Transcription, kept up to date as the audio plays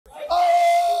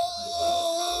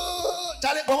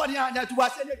Charlie, oh, yeah, to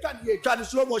watch any trying to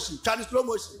slow motion, trying to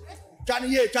watch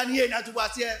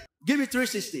here. Give me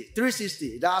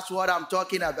 360. That's what I'm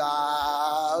talking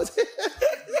about.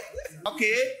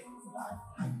 Okay.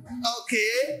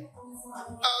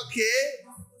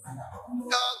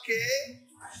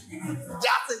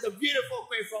 That is a beautiful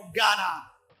queen from Ghana.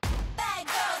 Bad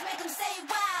girls make them say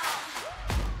wow.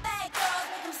 Bad girls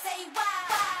make them say wow.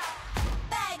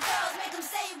 Bad girls make them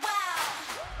say wow.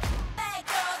 Bad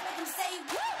girls make them say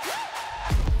woo.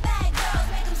 Bad girls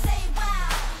make them say wow.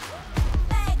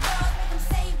 Bad girls make them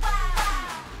say wow.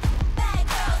 Bad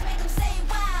girls make them say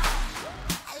wow.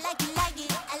 I like it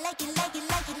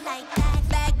like that.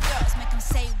 Bad girls make them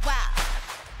say wow.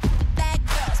 Bad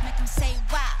girls make them say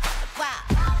wow.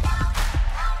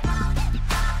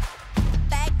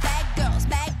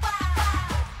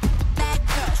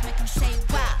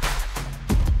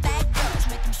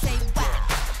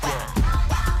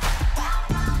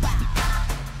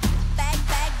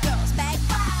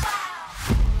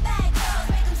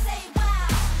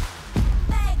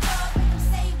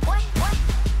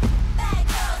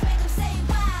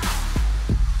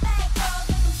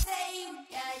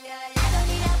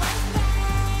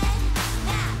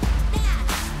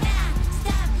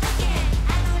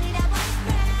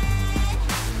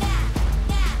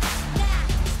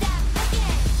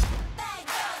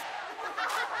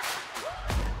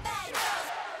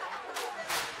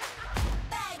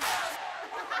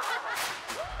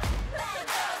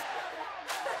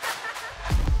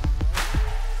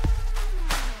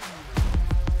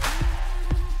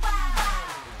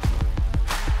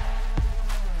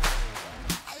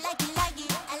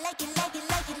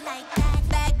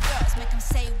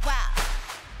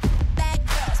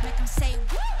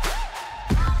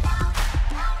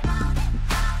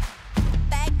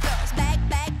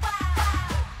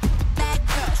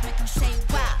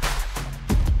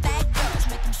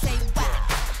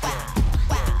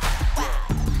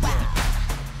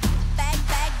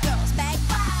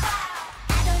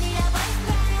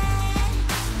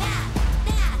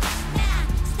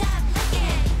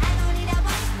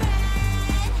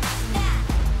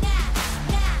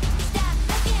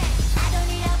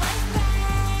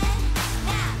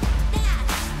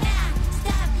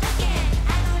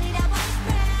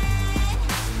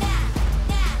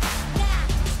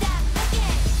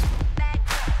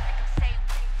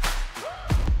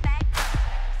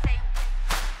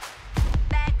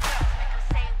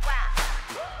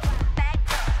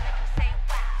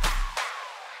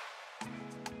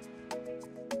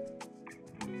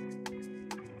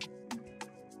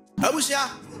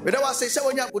 But I was saying,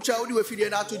 when you put your audio video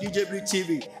now to DJ Blue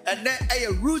TV, and then a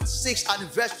Route 6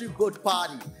 anniversary boat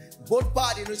party. Boat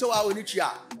party, you know what we need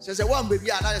to. So say one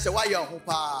baby, and I say why you're home.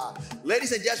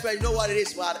 Ladies and gentlemen, you know what it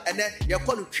is, man. And then you're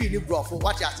calling Trini bro for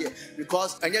what you say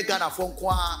because and you're gonna phone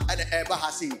and ever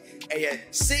has a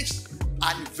 6th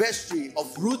anniversary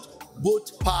of Route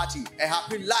boat party a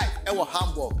happy life ever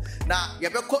Hamburg. Now you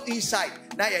better go inside.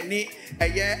 Now you need a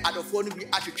year at the phone be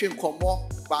actually come back.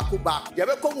 You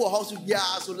better come to house to be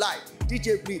also live.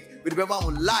 DJ Bleed with the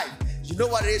live. You know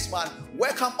what it is, man.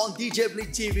 Welcome on DJ Bleed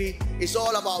TV. It's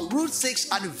all about Route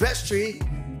 6 anniversary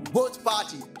boat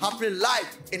party happening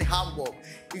live in Hamburg.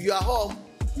 If you are home,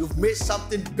 you've made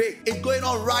something big. It's going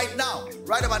on right now.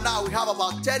 Right about now, we have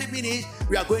about 30 minutes.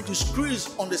 We are going to cruise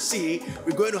on the sea.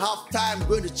 We're going to have time. We're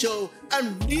going to chill.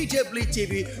 And DJ Bleed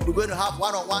TV, we're going to have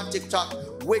one-on-one TikTok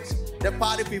with the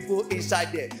party people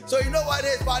inside there. So you know what it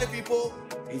is, party people?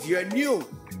 If you're new,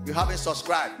 you haven't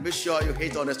subscribed, make sure you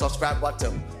hit on the subscribe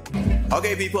button.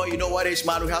 Okay, people, you know what it is,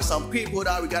 man. We have some people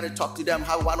that we got to talk to them,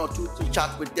 have one or two to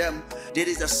chat with them. This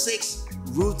is the 6th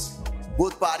Route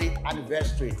boat party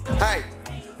anniversary. Hi.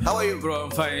 How are you? Bro,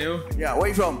 I'm fine. You? Yeah, where are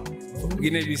you from?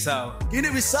 Guinea-Bissau.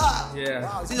 Guinea-Bissau? Yeah.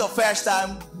 Wow, is this your first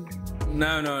time?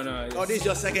 No. Oh, this is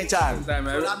your second time? So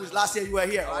that means last year you were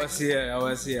here, right? I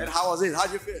was here. And how was it? How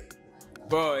did you feel?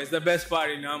 Bro, it's the best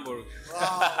party in Hamburg.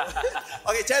 Wow.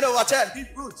 Okay, 10 over 10.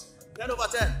 Deep roots. 10 over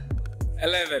 10.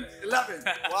 11. 11.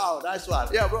 Wow, nice one.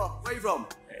 Yeah, bro. Where are you from?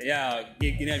 Yeah,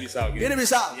 Guinea-Bissau.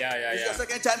 Guinea-Bissau? Yeah. Is this your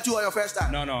second time too or your first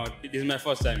time? No. This is my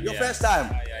first time. Your first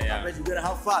time? Yeah. I bet you're going to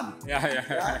have fun.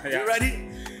 Yeah. You ready?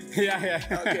 Yeah.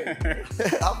 Okay.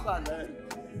 Have fun, man.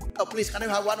 Oh, please, can I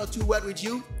have one or two words with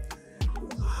you?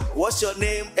 What's your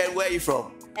name and where are you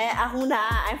from?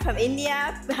 Ahuna. I'm from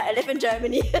India. I live in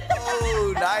Germany.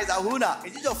 Oh, nice. Ahuna.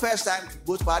 Is this your first time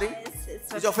boat party? Yes,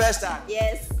 it's your first time?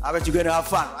 Yes. I bet you're going to have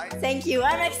fun, right? Thank you.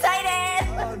 I'm excited.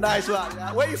 Oh, nice one.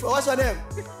 Yeah. Where are you from? What's your name?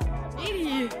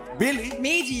 Billy?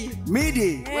 Medi. Yes.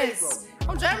 Where are you from?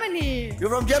 From Germany. You're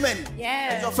from Germany?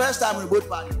 Yes. It's your first time in a boat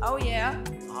party? Oh, yeah.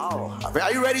 Wow.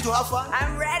 Are you ready to have fun?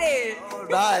 I'm ready. Oh,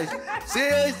 nice. See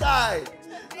you inside.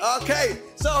 Okay.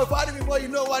 So, party people, you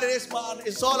know what it is, man.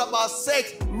 It's all about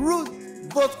sex, root,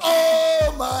 but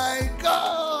oh my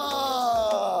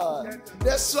God.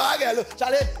 The swagger. Look,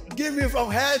 Charlie, give me from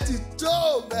head to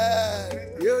toe, man.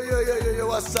 Yo.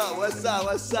 What's up?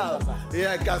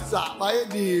 Yeah, Kasa. My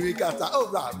name Kasa. Oh,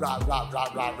 rah.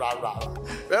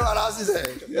 Remember what else is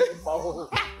it?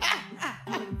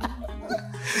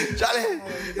 Charlie,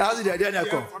 how's it there? Then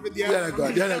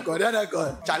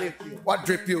go. Charlie, what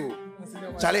drip you?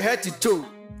 Charlie, head to toe.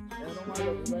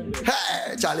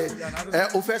 Hey, Charlie.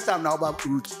 First time now about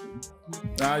root.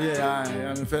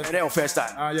 Yeah, I'm first. And then first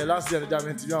time. Yeah, last year I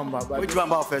went to Yamba. Which one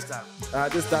about first time?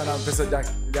 This time I'm first Jack.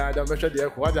 Yeah, I'm sure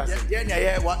the what just.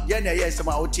 Yeah, some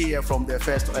out here from the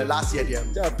first last year.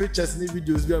 Yeah, pictures and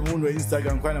videos be on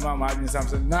Instagram. Quite a mama having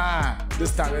something. Nah,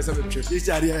 this time let's have a trip. This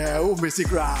year, yeah, oh, Messi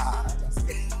cry.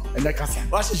 And that casa.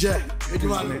 What's your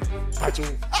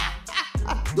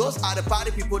Those are the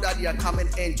party people that are coming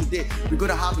in today. We're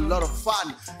going to have a lot of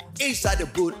fun inside the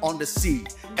boat on the sea.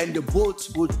 And the boat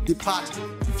will depart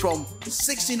from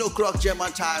 16 o'clock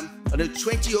German time. And then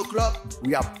 20 o'clock,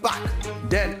 we are back.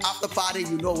 Then after party,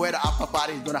 you know where the after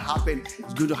party is going to happen.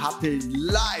 It's going to happen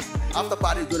live. After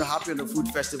party is going to happen at the food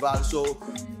festival. So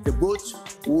the boat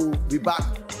will be back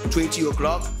 20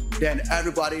 o'clock. Then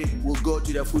everybody will go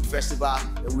to the food festival.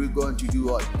 And we're going to do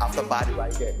what? After party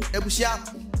right there.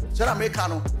 So I make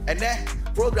and then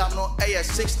program no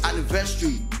 6th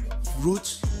anniversary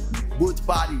Root Boat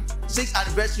Party. 6th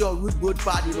anniversary of Root Boat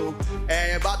Party no.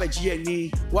 Baba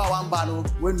GNE Wawamba no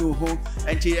when no home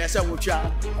and TSM will try.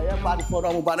 I party for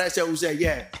no but I say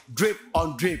yeah, drip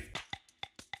on drip.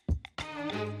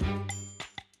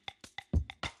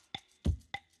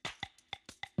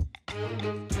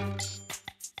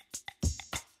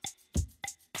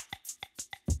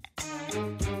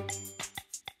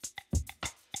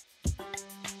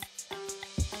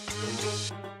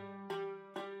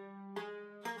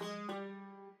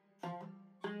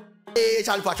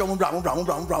 Charlie Pacho, brown.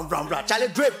 Charlie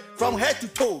drip from head to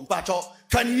toe. Pacho,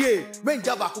 20 years. Main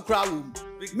Jabaku crowd.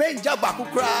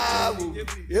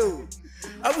 Yo,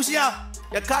 I was here.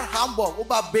 You can't Hamburg.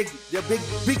 Over big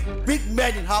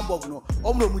men in Hamburg. No,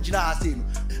 Omno Mujina Asim.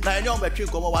 Now I know my trip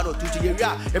come 1 or 2 years.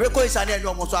 Yeah, if I call it Sunday,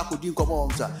 no more so I could drink come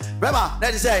on, sir. Remember,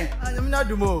 that is saying, I'm not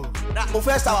do more. Now,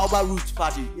 first time about Root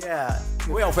Party. Yeah,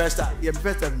 we are first time. Yeah,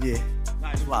 first time, yeah.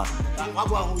 Nice one.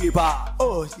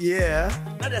 Oh yeah.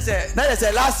 That is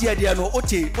last year they no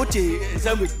Ote me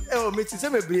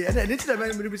and then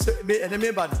and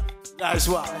member. Nice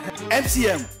one.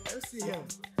 MCM.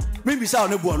 Maybe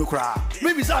sound no buonu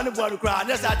kra.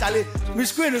 That's actually me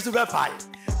screen is super fine.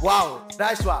 Wow,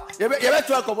 nice one. You better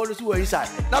try come on to inside.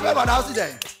 Now remember now see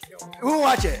them. Who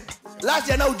watch it? Last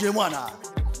year now dream one ah.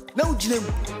 Now dream.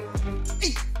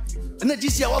 And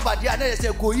this year what bad year na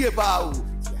say go here ba.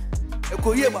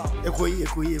 Ekoye.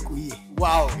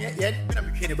 Wow. Yeah,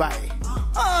 me train buy.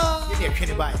 Yeah,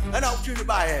 train buy. And I'll train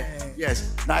buy.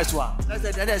 Yes, nice one.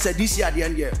 That's this year the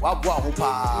end year. Wa bo ho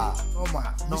pa. No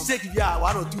man. Mistake bia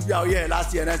 1 or 2 bia here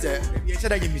last year. That's you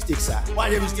said that you mistake sir. Why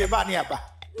you mistake ba ni aba?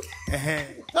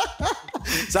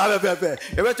 Sabe pepe.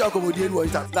 You better accommodate what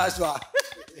is last one.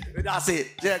 That's it.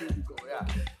 There you go. Yeah.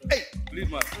 Hey, Please,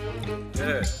 man.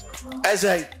 Yeah. I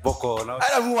say Boko now. I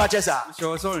don't watch it, sir.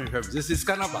 Sorry, this is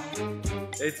Canaba.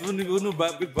 It's only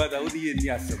big bad. I would hear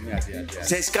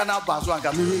Say scanner pass one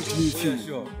can rate me few.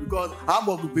 Sure. Because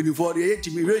Hamburg will be before they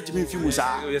rate me few,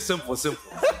 sir. Yeah, simple.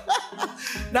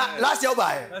 Now last year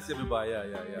buy. That's it,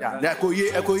 yeah.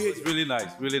 Ekoye. It's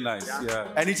really nice. Yeah.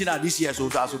 Anything that this year so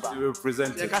far. You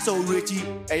represent The it. castle rate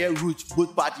a root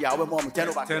both party. Our mom 10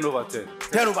 over 10. 10 over 10.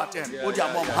 10 over 10. What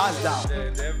your mom hands down.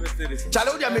 Everything is.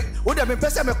 Charlie, what you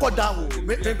person me cut down.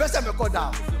 Me person me cut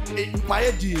down. My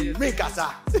head me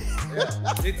kasa.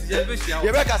 It's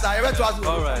You better kasa. You better ask.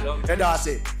 All right. And I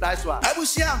say, nice one. I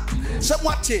was here.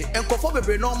 Somewhat and conform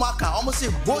be normal car. Almost say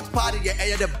both party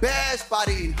the best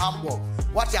party in Hamburg.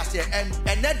 What you say? And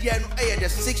that the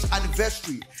 6th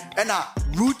anniversary. And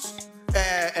Roots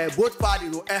both party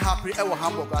no happy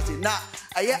Hamburg. I say now.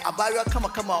 Aye abayo come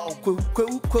on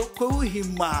kwewu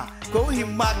hima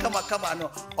come no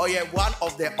or yeah one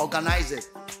of the organizers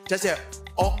just say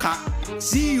oka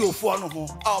CEO for no ho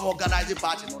organizing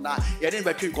party no na ye dey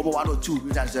between come 1 or 2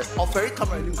 we just say offer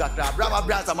camera nim kakra brama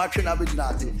brands am atwe na be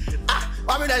na say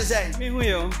what me dey say Me who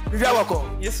you? we dey work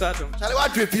Yes, sir. shall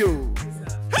what trip you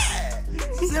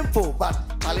simple but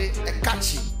a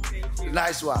catchy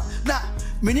nice one now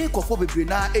Many kofo bebre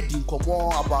na edi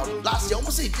nkomo about last year.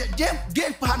 Almost say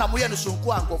game pa na moye no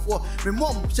sonko ankofo. Me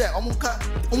mom say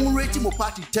omo rate mo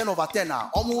party 10/10 now.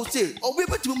 Almost say we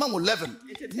bet me 11.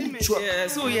 Yeah,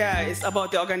 so yeah, it's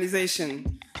about the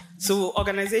organization. So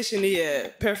organization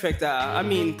here perfect. I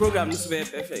mean program is very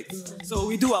perfect. So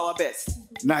we do our best.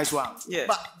 Nice one. Yeah.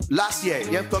 But last year,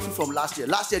 you have talking from last year.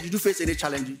 Last year, did you face any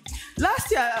challenge? Last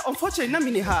year,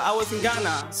 unfortunately, I was in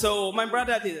Ghana, so my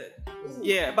brother did it.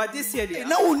 Yeah, but this year,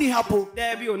 Now only happen.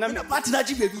 there be on Na party na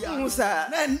baby. Musa.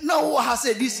 Now what has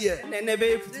said this year? Never.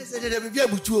 They said they be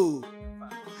able to.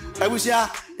 I wish you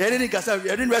didn't get you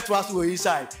didn't read to us who were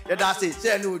inside. Yeah, that's it.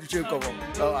 Say I know what you come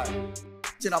on. All right.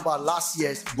 About last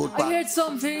year's boat I party. heard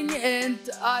something and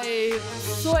I'm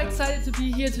so excited to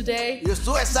be here today. You're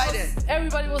so excited.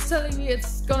 Everybody was telling me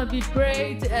it's gonna be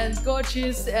great and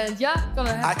gorgeous and yeah, gonna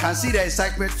I happen. can see the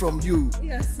excitement from you.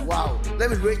 Yes. Wow.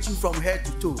 Let me rate you from head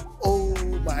to toe. Oh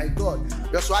my God.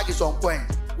 Your swag is on point.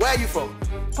 Where are you from?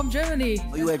 From Germany.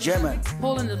 Oh, you were German.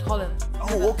 Poland and Holland.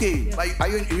 Oh, okay. Yeah.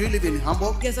 But you live in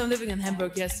Hamburg? Yes, I'm living in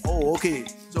Hamburg, yes. Oh, okay.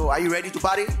 So are you ready to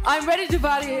party? I'm ready to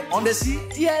party. On the sea?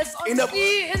 Yes, on In the the-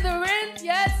 sea, in the rain,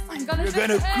 yes. I'm gonna You're shake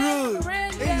gonna the ass in cruise. the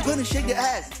rain, Hey, yeah. you're gonna shake the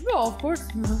ass. No, of course.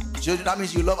 So that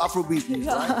means you love Afrobeat,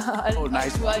 right? Oh,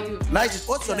 nice. I do. Nice.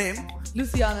 What's your name?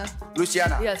 Luciana.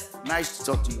 Luciana. Yes. Nice to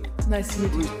talk to you. Nice to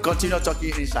meet you. We'll continue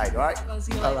talking inside, all right? I'll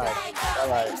see you All later. right. Bad girls All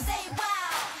make right. 'em say wow.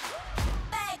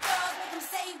 Bad girls make 'em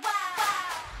say wow.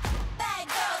 Bad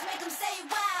girls make 'em say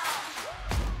wow.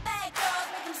 Bad girls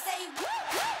make 'em say wow.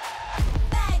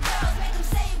 Bad girls make 'em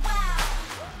say wow.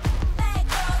 Bad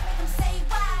girls make 'em say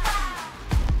wow.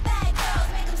 Bad girls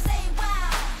make 'em say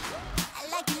wow. I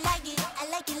like it, like it. I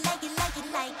like it, like it, like it,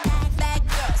 like that. Bad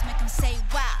girls make 'em say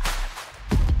wow.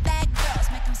 Bad girls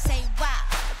make 'em say wow,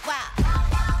 wow.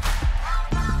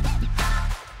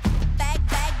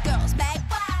 Bad girls, bad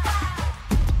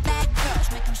girls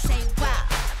make 'em say wow.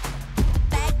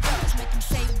 Bad girls make 'em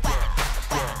say wow,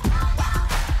 wow, wow,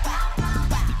 wow,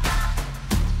 wow.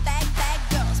 Bad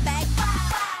girls, wow.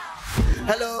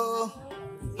 Hello.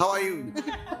 How are you?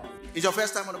 It's your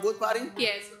first time on a boat party?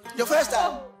 Yes. Your first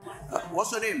time?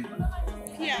 What's your name?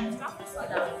 Pia.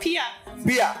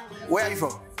 Pia. Where are you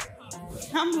from?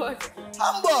 Hamburg.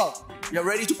 Hamburg. You're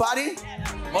ready to party?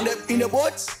 In the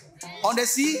boat? On the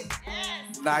sea?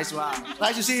 Nice one.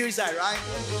 Nice to see you inside, right?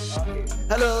 Okay.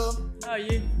 Hello. How are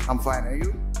you? I'm fine. Are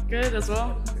you? Good as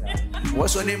well.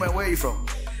 What's your name and where are you from?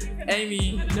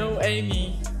 Amy. No,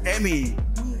 Amy. Amy.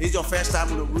 It's your first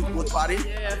time on a boat party?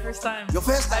 Yeah, first time. Your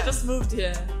first time? I just moved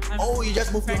here. Oh, you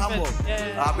just moved to Frankfurt. Hamburg?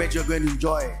 Yeah. I bet you're going to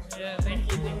enjoy it. Yeah,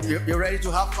 thank you. Thank you. You're ready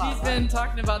to have fun? She's been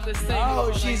talking about this thing.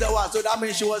 Oh, for she's the one. So that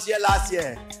means she was here last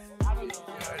year.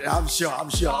 I'm sure.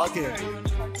 Okay.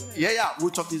 Yeah.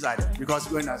 We'll talk inside because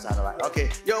we're going outside. All right.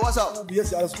 Okay. Yo, what's up? Yes,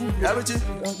 that's good. Everything?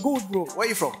 Good, bro. Where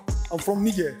you from? I'm from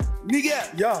Niger. Niger?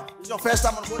 Yeah. It's your first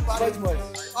time on boat party? Right, man.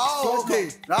 Oh, okay.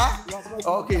 Huh? Yes, right.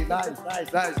 Okay, nice.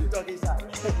 We talk inside.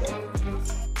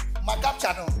 My cap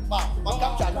channel, ma.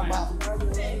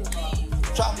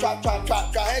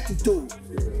 Try head to toe.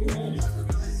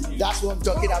 That's what I'm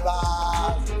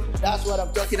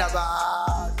talking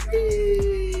about.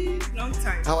 Hey. Long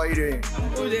time. How are you doing?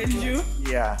 I'm good, and you?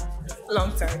 Yeah,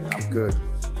 Long time. I'm good.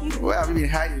 Where have you been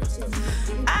hiding yourself?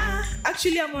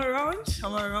 Actually, I'm around.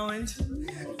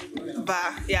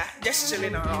 But yeah, just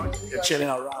chilling around. You're chilling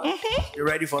around. You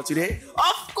ready for today?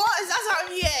 Of course, that's why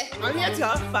I'm here. I'm here to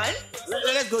have fun.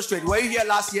 Let's go straight. Were you here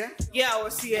last year? Yeah, I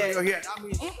was here. You're here. That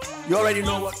means you already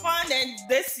know what. Fun, and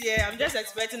this year I'm just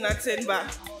expecting nothing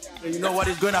but. You know what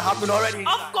is going to happen already.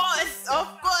 Of course, I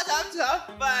have to have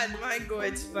fun. My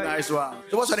God. Fun. Nice one.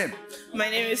 So what's your name? My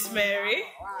name is Mary.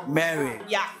 Mary.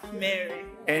 Yeah, Mary.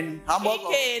 In Hamburg?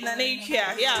 Okay,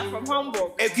 Nanikia. Yeah, from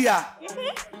Hamburg. Ekia.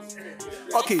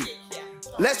 Okay.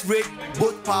 Let's rate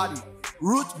boat party.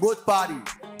 Root boat party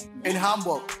in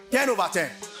Hamburg. 10/10.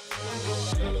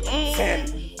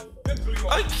 10.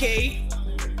 Okay.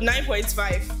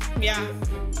 9.5. Yeah.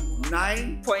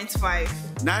 9.5.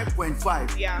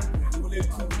 9.5. Yeah.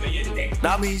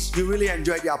 That means you really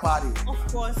enjoyed your party. Of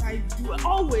course I do.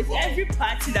 Always. Every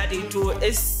party that they do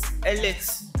is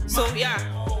elite. So yeah,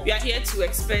 we are here to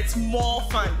expect more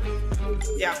fun.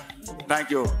 Yeah. Thank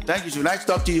you. So nice to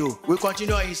talk to you. We'll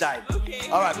continue inside. Okay.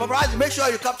 All right. Paparazzi, make sure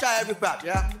you capture every part,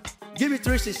 yeah? Give me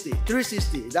 360.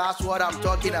 360. That's what I'm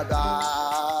talking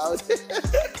about.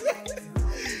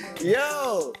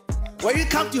 Yo, when you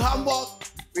come to Hamburg,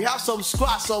 we have some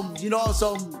squads, some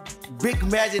big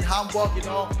men in Hamburg,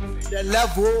 the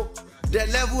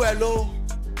level alone.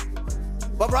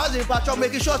 Paparazzi,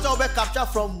 making sure to capture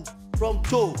from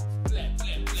toe.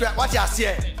 What you are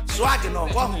saying? Swagging on,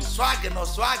 one swagging on.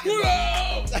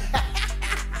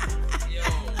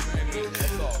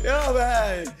 Yo,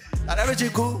 man. And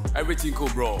everything cool? Everything cool,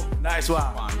 bro. Nice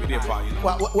one. Man, we did fun, you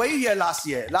know. Were you here last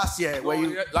year? Last year, were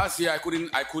you? Last year I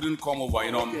couldn't come over,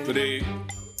 you know. Okay. Today,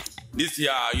 this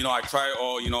year, you know, I try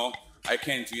all, you know, I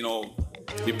can't, you know,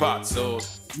 be part. So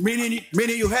Meaning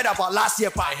you heard about last year,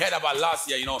 I heard about last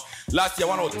year, you know. Last year,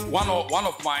 one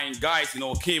of my guys, you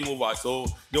know, came over. So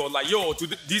they were like, yo,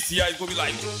 this year it's gonna be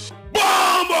like,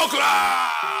 Bombo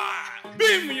Clap!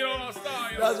 Bim, you know,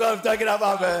 star, you know. That's what I'm talking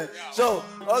about, man. Yeah. So,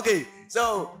 okay.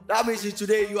 So that means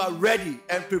today you are ready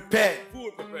and prepared.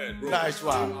 Full prepared, bro. Nice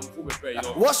one. I'm full prepared, you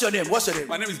know. What's your name?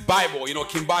 My name is Bible, you know,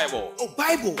 King Bible. Oh,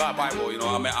 Bible. Bible, you know,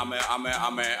 I'm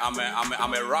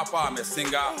a rapper, I'm a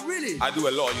singer. Oh, really? I do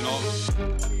a lot, you know.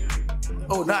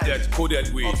 Oh, nice. That's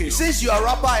coded ways. Okay, you know. since you're a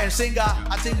rapper and singer,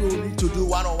 I think we will need to do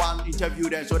one-on-one interview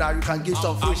then so that you can give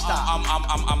some freestyle.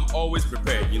 I'm always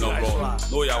prepared, you know, Nice bro. one.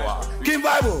 No yawa. King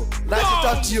Bible, nice to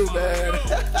talk to you, man.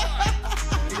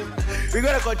 We're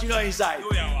gonna continue inside.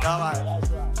 Come on.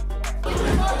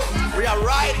 We are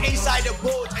right inside the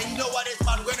boat, and you know what it is,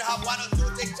 man? We're gonna have 1 or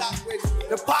 2 TikToks with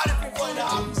the party people in the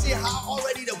house. You see how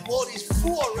already the boat is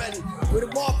full already.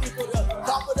 With more people to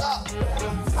top it up.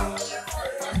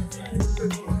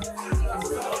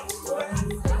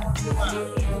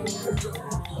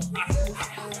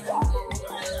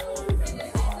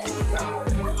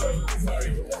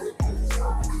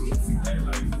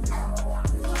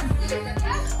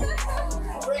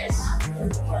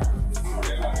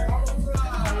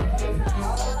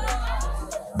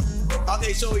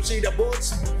 Okay, so you see the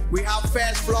boats, we have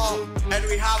first floor and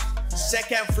we have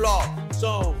second floor.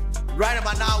 So right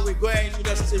about now we're going to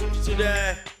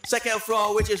the second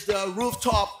floor, which is the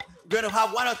rooftop. We're gonna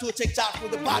have 1 or 2 TikToks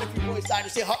with the party people inside to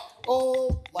say,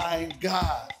 oh my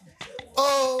God.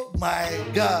 Oh my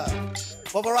God.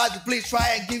 Paparazzi, please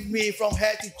try and give me from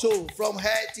head to toe, from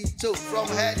head to toe, from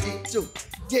head to toe.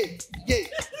 Yeah. Hey.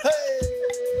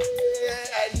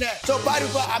 And so party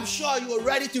people, I'm sure you are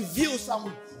ready to view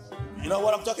some. You know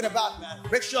what I'm talking about, man.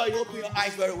 Make sure you open your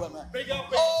eyes very well, man.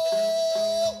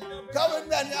 Oh, come in,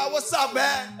 man. Yeah, what's up,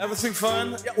 man? Everything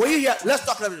fun? Yeah, were you here? Let's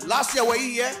talk about it. Last year, were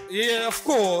you here? Yeah, of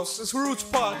course. It's Roots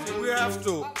Party. We have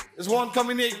to. It's one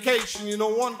communication, you know,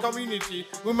 one community.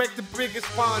 We make the biggest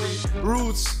party.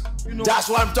 Roots, you know. That's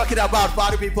what I'm talking about,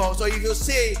 party people. So if you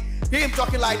see him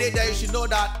talking like that, then you should know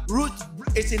that Roots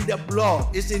is in the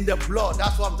blood. It's in the blood.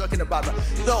 That's what I'm talking about, man.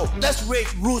 So let's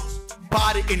rate Roots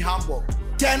Party in Hamburg.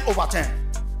 10 over 10.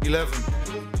 11.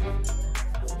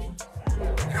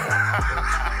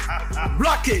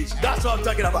 Blockage. That's what I'm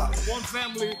talking about. One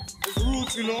family. It's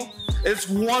Roots, you know. It's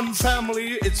one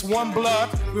family. It's one blood.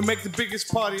 We make the biggest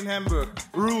party in Hamburg.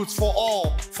 Roots for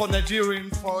all. For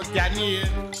Nigerian, for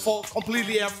Ghanaian, for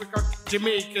completely African,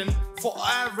 Jamaican, for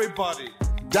everybody.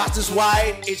 That is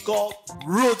why it's called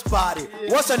Roots Party.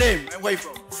 Yeah. What's your name and where you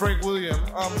from? Frank William.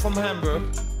 I'm from Hamburg.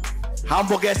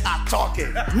 Hamburgers are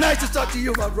talking. Nice to talk to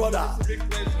you, my brother. Big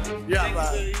pleasure. Yeah,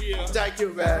 man. Thank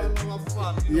you, man.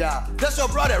 Fun. Yeah. That's your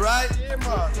brother, right? Yeah,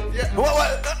 man. Yeah.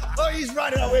 What? Oh, he's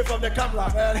running away from the camera,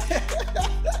 man.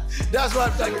 That's what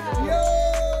I'm talking about. Yo!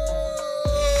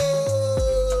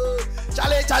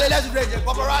 Charlie, let's raise it.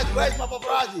 Paparazzi, where's my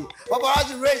paparazzi?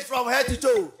 Paparazzi raised from head to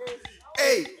toe.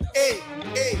 Hey.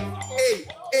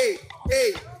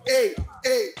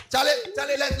 Charlie,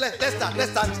 let's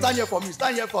stand. Stand here for me.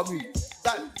 Stand.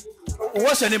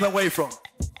 What's your name and where you from?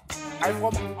 I'm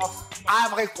from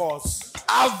Ivory Coast.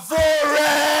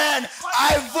 Avoren!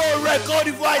 Cote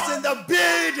d'Ivoire is in the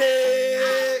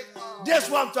building! That's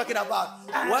what I'm talking about.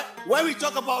 When we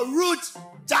talk about roots,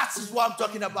 that is what I'm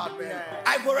talking about, man.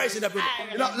 Ivory is in the building.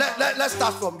 You know, let's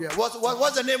start from there.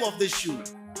 What's the name of this shoe?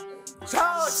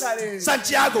 Ciao, Charlie.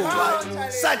 Santiago, right?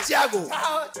 Charlie. Santiago.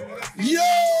 Ciao. Yo!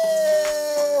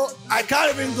 I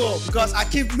can't even go because I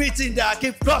keep meeting there. I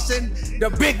keep crossing the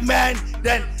big man,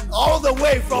 then all the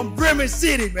way from Bremen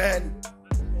City, man.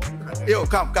 Yo,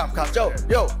 come.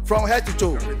 Yo, from head to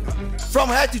toe. From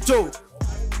head to toe.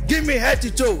 Give me head to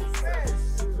toe.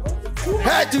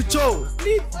 Head to toe.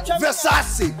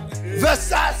 Versace.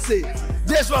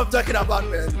 That's what I'm talking about,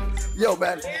 man. Yo,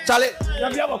 man. Charlie,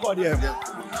 have you ever called here?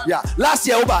 Yeah. Last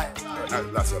year,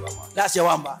 Last year,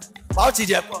 one. How did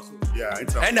you cross? Yeah,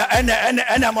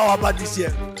 And I'm about this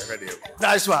year.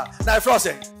 Nice one. Now,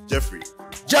 Frosty. Jeffrey.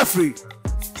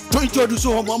 To introduce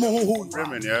you,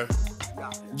 Bremen, yeah.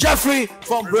 Jeffrey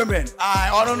from Bremen.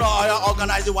 I don't know. I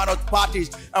organizing one of the parties.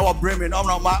 Our Bremen. I don't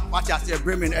know what I say.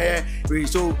 Bremen.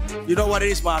 So you know what it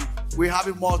is, man. We're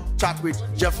having more chat with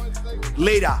Jeff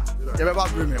later. About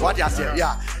Bremen. What I say?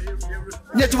 Yeah.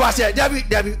 Debbie,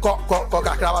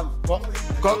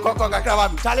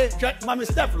 Charlie, mommy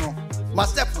step no. My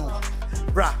step no.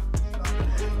 Bra,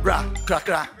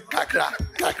 crack.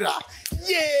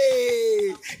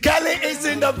 Yay! Kelly is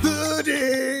in the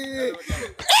building.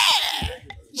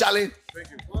 Charlie.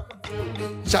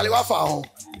 Charlie, what for?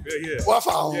 What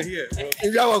for? If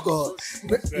you ever go,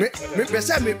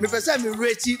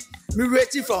 me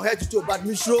ready from head to toe, but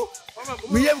me show.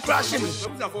 Me am crashing.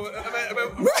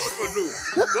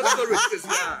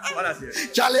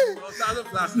 Charlie,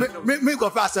 me go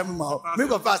fast every mouth. Me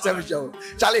go fast every show.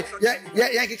 Charlie,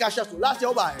 yeah, cash out. Last year,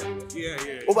 over here.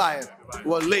 It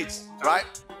was late, right?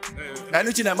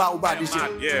 Anything about Uber this year?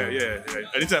 Yeah.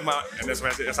 Anytime and that's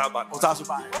why it's about.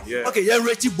 Yeah. Okay, yeah,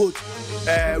 rated boat.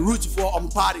 Route for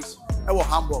Paris. It was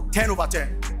Hamburg. 10/10.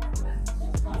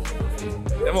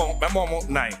 My mom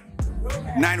 9.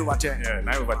 9/10. Yeah,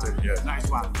 9/10. Yeah. Nice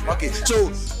one. Okay,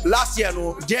 so last year,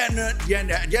 no,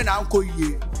 then Uncle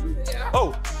Ye.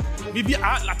 Oh, I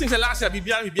think the last year,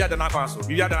 Bibia than I pass.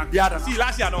 Bibia. See,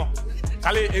 last year, no.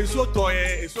 Charlie, it's so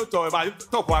toy,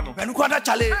 but top one. And you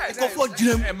Charlie, go for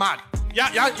Jim. Mad.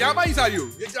 Yeah, but are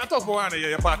you? You're top one,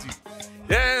 your party.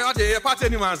 Yeah, okay, your party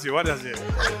anymore. What does it?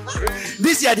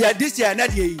 This year,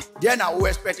 not year. Then I will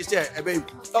expect to say,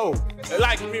 oh,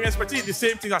 like we expected the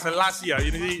same thing as the last year.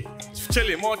 You know,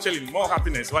 chilling, more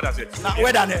happiness. What does it? Now,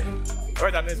 where than it?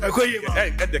 Hey,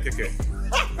 get the cake.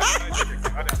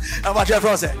 How about your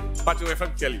friend? But you're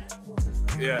from Kelly.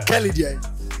 Yeah. Kelly, dear.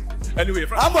 Anyway,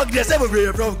 I'm not the same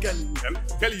way from Kelly.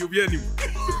 Kelly, you'll be anyway.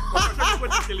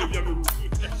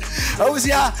 I was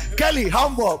here, Kelly,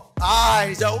 Hamburg.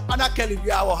 So Anna Kelly,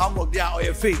 we are Hamburg, they are or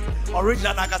a fake.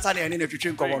 Original Nagasani and in a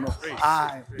chicken common.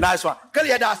 Nice one.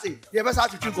 Kelly, that's it. You ever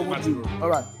start to drink common? All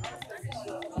right.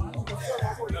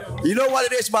 You know what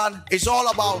it is, man? It's all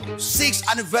about 6th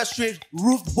anniversary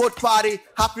roof boat party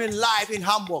happening live in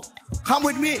Hamburg. Come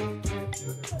with me.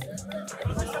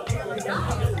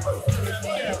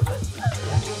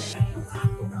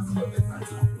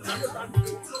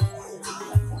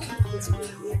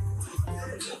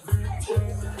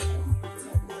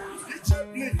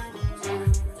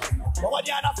 What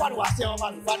the other fan was here,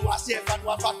 man? Fan was here.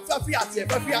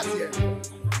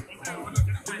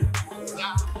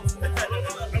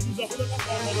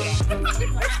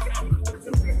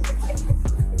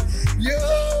 Yo!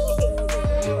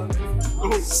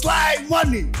 Slide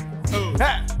money.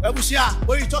 Hey,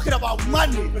 when you're talking about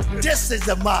money, this is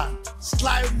the man.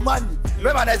 Slide money.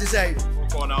 Remember that you say?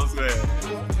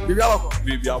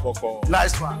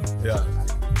 Nice one. Yeah.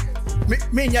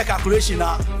 Me your calculation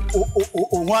now.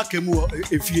 One came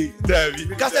if you.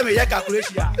 Because me your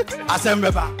calculation. I said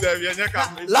remember.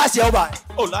 Last year,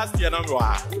 oh, last year, no,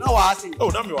 I see. Oh,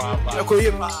 no,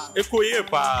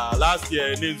 last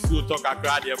year, Ninsu talk a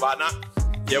crowd, your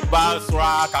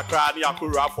basra, kakra, the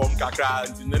akura from kakra,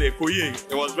 and it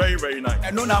was very, very nice.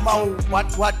 And no matter what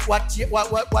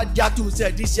Jatu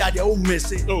said this year, they all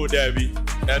missing. Oh, Debbie,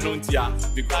 and Nuntia,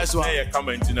 because I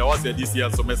comment, you know, what's this year,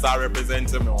 so Messa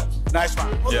represents me. Nice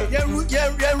one. Okay, yeah,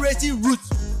 rating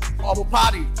route of a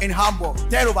party in Hamburg,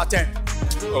 10/10.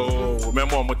 Oh,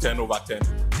 remember 10/10.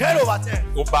 10/10.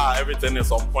 Opa, everything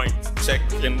is on point. Check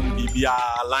in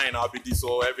BBR line, I'll be this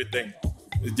or everything.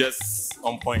 It's just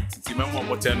on point.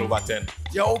 Remember 10/10.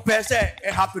 Your old person,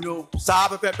 it happened.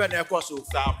 Sabe Pepe, and Ekoso.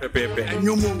 Sabe Pepe. And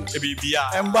you move.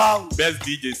 BBR. And bound. Best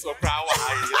DJ. So proud.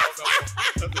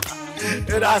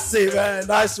 And I say, man,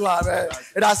 nice one, man.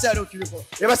 And I said, okay, you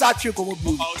ever start trickle with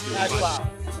blue. Nice one.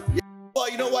 Well,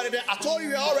 you know what it is? I told you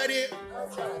we're already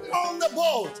on the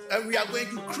boat and we are going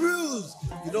to cruise.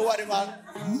 You know what, man?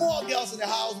 More girls in the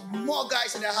house, more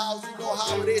guys in the house. You know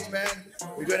how it is, man.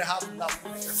 We're going to have some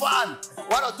fun.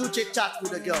 1 or 2 chit chats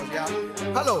with the girls, yeah?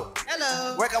 Hello.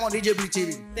 Hello. Welcome on DJ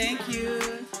TV. Thank you.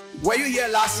 Were you here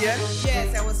last year?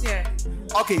 Yes, I was here.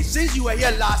 Okay, since you were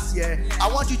here last year, I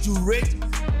want you to rate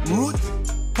Root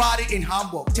Party in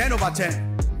Hamburg, 10/10.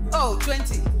 Oh,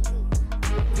 20.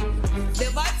 The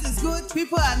vibes is good,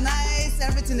 people are nice,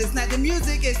 everything is nice. The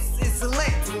music is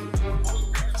lit.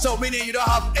 So meaning you don't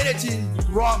have anything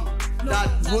wrong that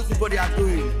most people they are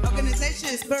doing. Organization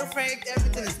is perfect,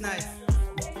 everything is nice.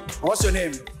 What's your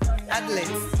name? Adelaide.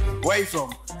 Where are you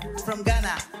from? From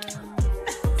Ghana.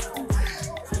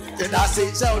 And I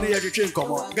say, so only you train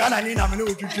come on. Ghana need I'm new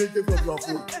to train from your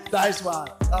food. Nice one.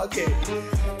 Okay.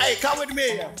 Hey, come with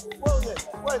me. What was it?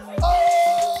 What?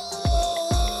 Oh!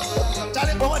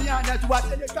 Charlie, come on here. To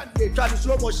watch it. Try to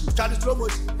slow motion. Charlie, not to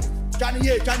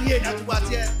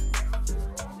watch it.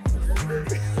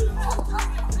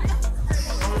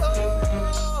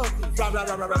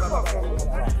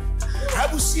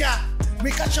 Abusia,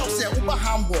 make a show say Uber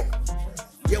Hamburg.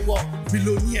 Yeah, what?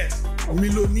 Millionaires.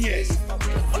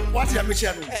 What you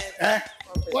mention?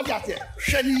 What you say?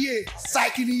 Shiny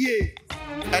cycling ye.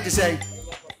 And they say,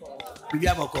 we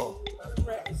have a call.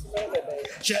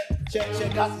 Check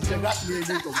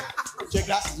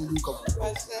glasses in income.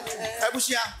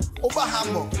 Ebusia, over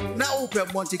Hamburg, now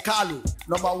open Monte Carlo,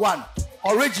 number 1.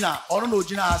 Original, or no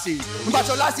original, I see. But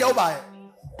your last year over. I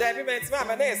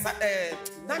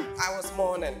was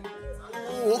mourning.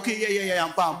 Oh, okay,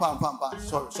 yeah. Pam.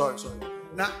 Sorry.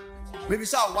 Now, maybe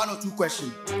say 1 or 2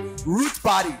 questions. Root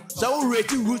party. So who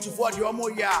rating root for the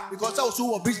almost year? Because I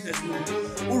also a business.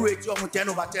 Who rate you 10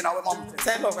 over 10?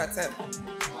 10 over 10.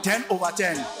 10 over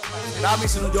 10. That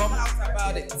means you don't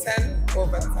about it. 10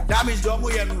 over 10. That means don't know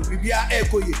you be a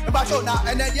echo you. But so now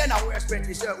and then now we expect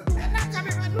this. And I come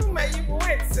in my room, you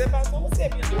wait.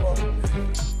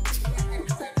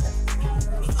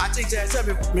 I think they said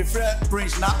my friend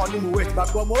Prince now only wait,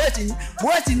 but we're waiting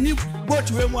new boat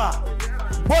to him.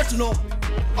 Boat no.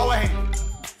 Oh, hey.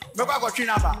 Me kwa go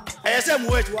number. I say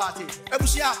wait what it.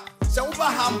 Ebusia, say over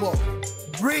Hamburg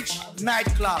Bridge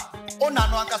nightclub. Ona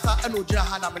no ankasa eno jira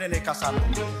hana menene kasa.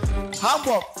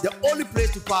 Hamburg, the only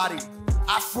place to party.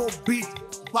 Afrobeat,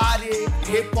 party,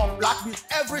 hip hop, black music,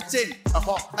 everything.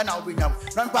 And I'll be now.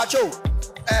 Pacho,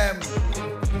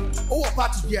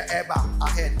 party here ever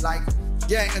ahead, like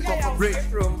yeah, in for break.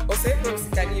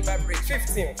 Break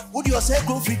 15. Would you say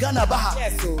go free Ghana Baha?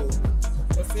 Yes, so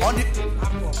on the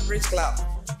Bridge Club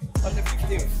on the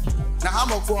 15th. Now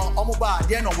Hamburg for Omoba,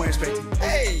 they're not more expecting.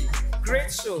 Hey,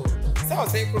 great show. So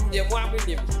say from the one with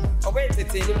him. Wait to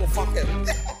tell him fucking.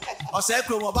 I say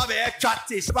from Baba chat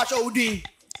this. Pacho Udin.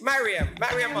 Mariam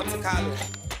Monte Carlo.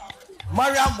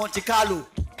 Mariam Monte Carlo,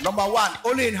 number 1,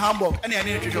 only in Hamburg.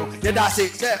 Any show. Yeah, that's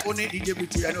it. Say only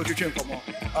DJBT. I know to train come on.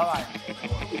 All right.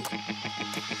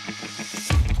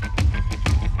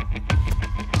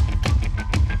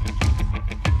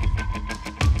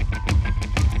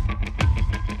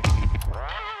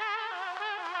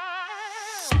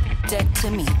 Dead to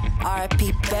me,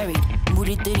 R.I.P. buried.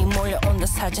 무리들이 몰려온다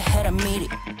사자해라 미리.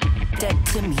 Dead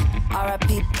to me,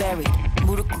 R.I.P. buried.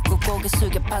 무릎 꿇고 고개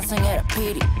숙여 반성해라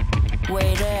피리.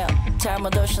 왜 이래요?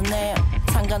 잘못 오셨네요.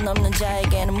 상관없는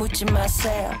자에게는 묻지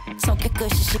마세요. 성격 끝이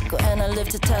씻고 and I live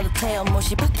to tell the tale.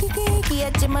 못이 박히기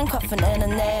얘기했지만 coffin and a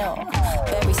nail.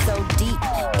 Buried so deep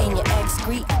in your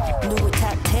excrete. 누굴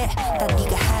탓해? 다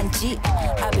네가 한 짓.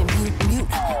 I've been mute,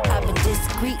 I've been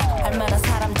discreet. 알만한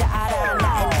사람 다 알아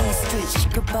나 in these streets.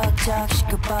 시끌벅적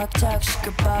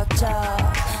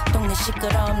동네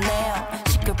시끄럽네요.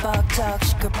 시끌벅적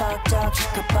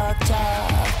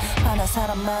하는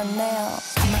사람 많네요.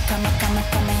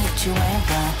 Come hit you and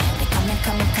run. They coming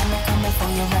for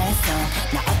your ransom.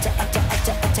 나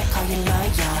어째 call you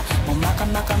lawyer. 뭐 막아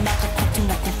can't do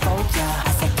nothing for ya. I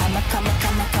said come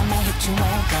hit you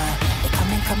and run. They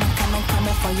coming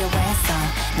for your ransom.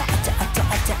 나 어째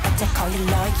call you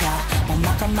lawyer. 뭐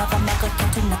막아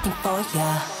can't do nothing for ya.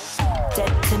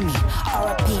 Dead to me,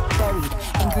 R.I.P. buried.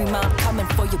 Angry mom coming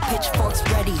for your pitchforks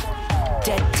ready.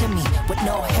 Dead to me with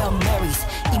no Hail Marys.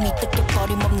 이미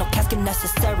뜯겨버림 없는 casket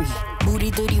necessary.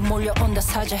 무리들이 몰려온다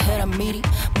사자해라 미리.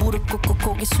 무릎 꿇고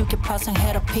고개 숙여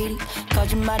파상해라 피리.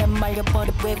 거짓말에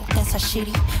말려버려 왜곡된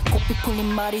사실이. 고삐 풀린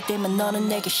말이 되면 너는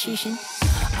내게 시신.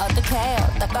 어떡해요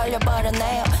다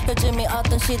걸려버렸네요. 요즘이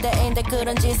어떤 시대인데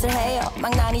그런 짓을 해요.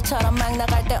 망나니처럼 막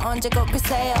나갈 때 언제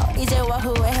꺾으세요. 이제와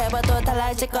후회해봐도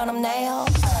달라질 건 없네요.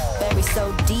 Buried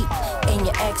so deep in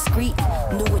your excrete.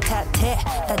 누굴 탓해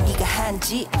다 네가 한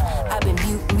짓. I've been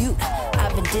mute,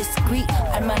 I've been discreet.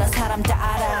 알만한 사람 다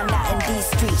알아 나 in these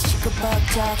streets.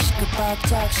 시끌벅적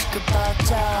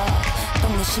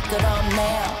동네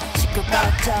시끄럽네요.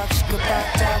 시끌벅적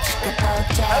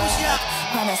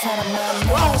하는 사람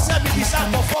많네요. Wow,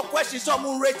 74 questions.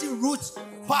 Someone rating roots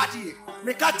party.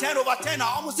 Make 10 over 10. I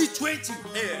almost see 20.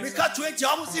 Make 20. I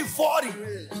almost see 40.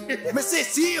 Me say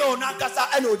CEO Nankasa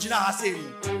and Ojina Hasim.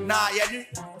 Nah, yeah,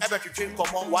 ever to train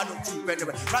come on 1 or 2. But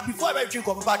before ever train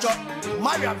come back,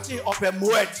 Mariam say up a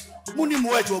Moet. Muni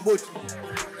Moet or boat.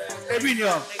 Every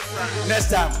year.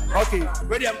 Next time. Okay.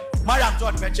 Ready? Mariam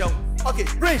thought mention. Okay,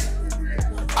 Prince.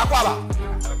 Akwaba.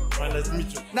 Nice to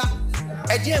meet you. Now,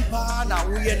 again, now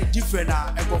we are different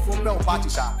now and perform no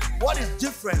parties. What is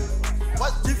different?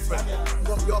 What's different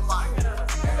from your mind?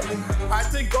 I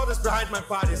think God is behind my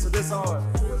party, so that's all.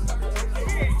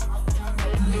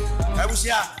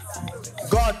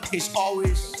 God is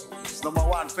always number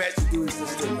 1. First to do is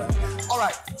this thing. All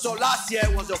right. So last year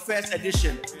was your first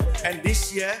edition, and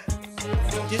this year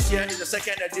is the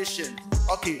second edition.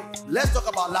 Okay, let's talk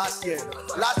about last year.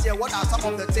 Last year, what are some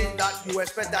of the things that you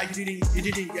expect that you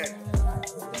didn't get?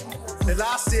 The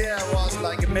last year was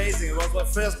like amazing. It was my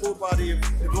first pool party.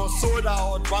 It was sold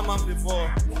out 1 month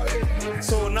before.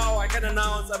 So now I can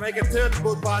announce I make a third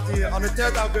pool party on the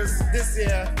 3rd August this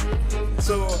year.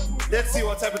 So let's see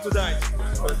what's happened tonight.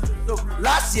 Look,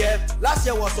 last year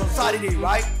was on Saturday,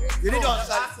 right? You did it on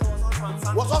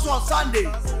Saturday. Was also on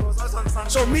Sunday.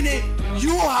 So meaning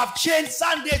you have changed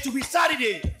Sunday to be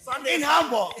Saturday in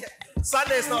Hamburg.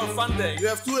 Sunday is not a fun day. We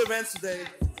have 2 events today.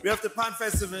 We have the Pan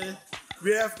Festival.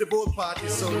 We have the boat party.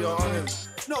 So you're on it.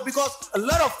 No, because a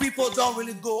lot of people don't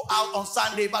really go out on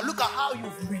Sunday. But look at how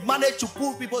you've managed to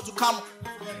pull people to come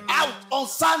out on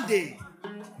Sunday.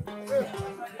 Yeah,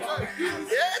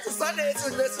 it's a Sunday.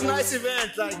 It's a nice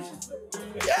event. Like,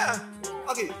 yeah.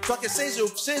 Okay, so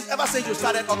since ever since you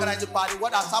started organizing party,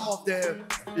 what are some of the,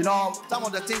 some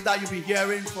of the things that you've been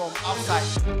hearing from outside?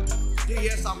 Do you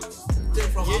hear something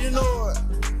from outside? You know,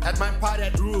 at my party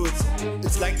at Roots,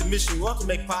 it's like the mission. We want to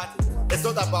make party. It's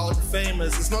not about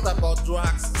famous. It's not about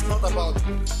drugs. It's not about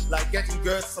like getting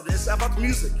girls. It's about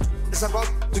music. It's about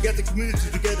to get the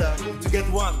community together, to get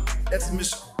one. That's the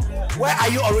mission. Where are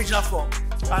you original from?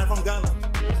 I'm from Ghana.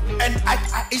 And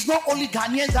it's not only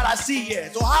Ghanaians that I see here.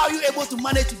 So how are you able to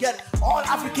manage to get all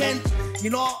Africans,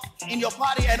 in your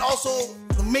party and also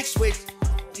mix with,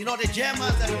 the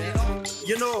Germans and,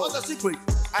 what's the secret?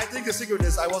 I think the secret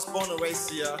is I was born and raised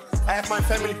here. I have my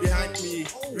family behind me.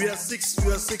 We are six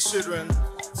children.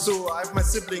 So I have my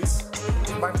siblings,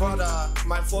 my brother,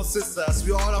 my 4 sisters.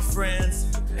 We all are friends,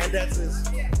 and that's it.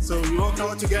 So we work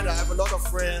out together. I have a lot of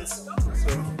friends. So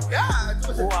yeah,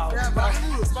 wow. Yeah, my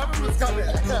is coming.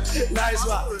 Nice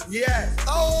one. Yeah.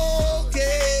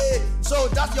 Okay. So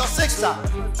that's your sister,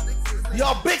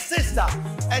 your big sister,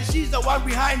 and she's the one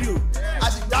behind you.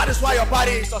 That is why your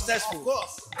party is successful. Of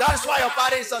course. That is why your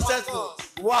party is successful.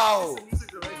 Wow.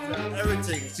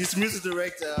 Everything. She's music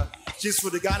director. She's for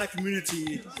the Ghana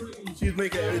community. She's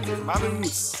making everything. Mami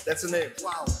Roots. That's her name.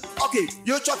 Wow. Okay,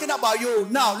 you're talking about you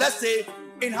now. Let's say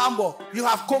in Hamburg, you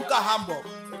have Conquer Hamburg.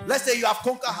 Let's say you have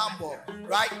Conquer Hamburg,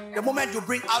 right? The moment you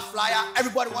bring out flyer,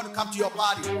 everybody want to come to your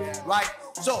party, right?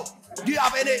 So, do you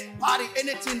have any party,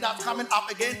 anything that's coming up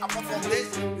again apart from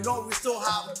this? We still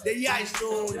have, the year is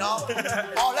still,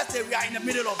 or let's say we are in the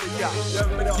middle of the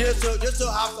year. Do you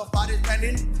still have some parties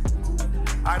pending?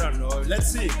 I don't know.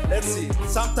 Let's see.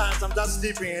 Sometimes I'm just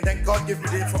sleeping and then God gives me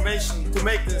the information to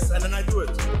make this and then I do it.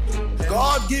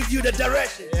 God gives you the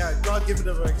direction? Yeah, God gives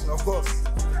me the direction, of course.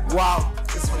 Wow.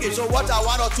 Okay, so what are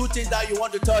 1 or 2 things that you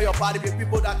want to tell your party, the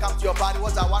people that come to your party?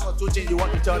 What are 1 or 2 things you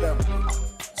want to tell them?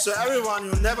 So everyone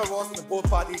who never was in the boat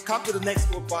party, come to the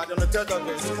next boat party on the 3rd of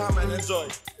August. Come and enjoy.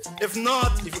 If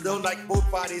you don't like boat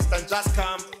parties, then just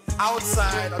come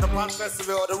outside on the Pan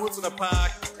Festival or the Roots in the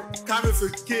park. Come with your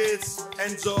kids,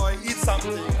 enjoy, eat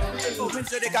something.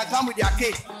 So they can come with their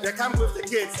kids. They come with the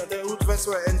kids at the Roots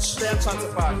Festival and share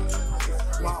Chance Park.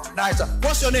 Wow, nice.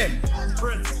 What's your name?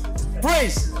 Prince.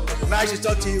 Prince. Nice to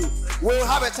talk to you. We'll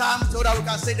have a time so that we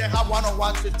can sit there and have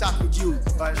one-on-one to talk with you.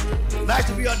 Nice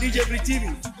to be on DJ Free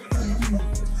TV.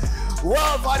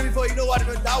 Well, party before you know what,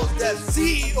 that was the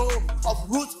CEO of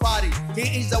Roots Party.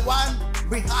 He is the one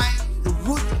behind the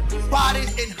Roots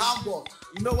Parties in Hamburg.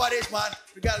 You know what it is, man?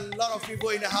 We got a lot of people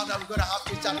in the house that we're gonna have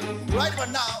to chat. Right but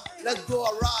now, let's go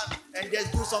around and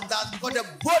just do some dance because the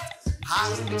boat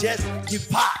has just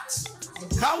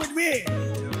departed. Come with me.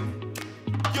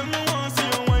 You me want see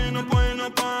you wind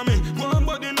up on me. One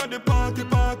body not the party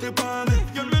me.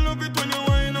 You me love it when you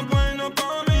wind up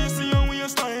on me. See you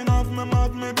waistline off my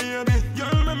mouth, me baby. You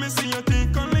let me see you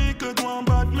think a little one,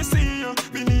 but me see you.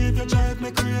 Believe you drive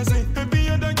me crazy. Every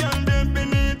other girl them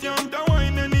beneath you, the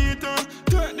wine and eat her.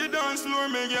 Take the dance floor,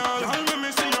 me girl. You let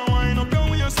me see you wind up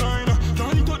your waistline.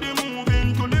 Turn to the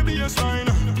moving to the baseline.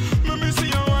 Let me see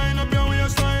you wind up your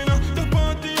waistline. The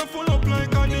party you full up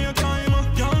like a daytime.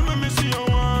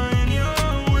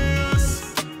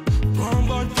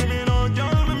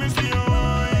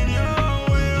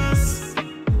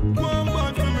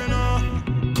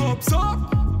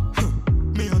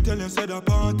 Said a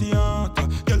party out.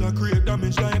 Girl a create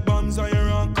damage like bombs on your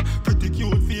rock. Pretty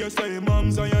cute face like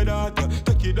moms on your daughter.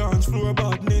 Take your dance floor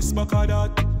badness back of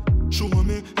that. Show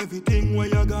me everything where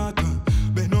you got.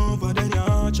 Bend over then you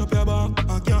arch up your back.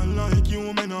 A girl like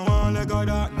you, me no want like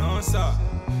that. No sir.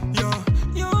 Yeah,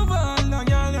 you ball a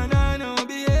girl and I know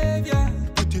behavior.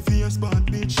 Pretty face bad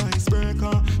bitch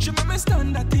icebreaker. She make me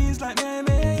stand at things like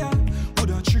me, yeah.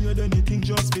 Woulda trade anything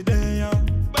just be there, yeah.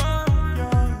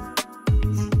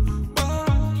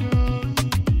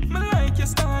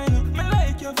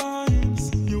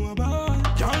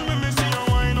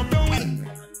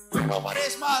 What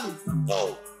is man?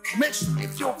 Oh,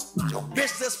 if you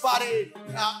miss this party,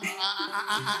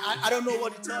 I don't know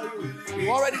what to tell you. You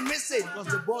already missed it because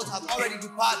the boss has already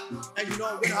departed, and you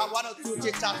know we're gonna have one or two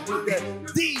chit-chats with the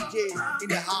DJ in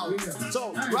the house.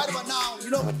 So right about now, you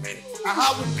know, I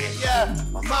have with me here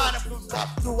my man from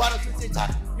top to one or two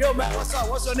chit-chats. Yo man, what's up?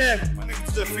 What's your name? My name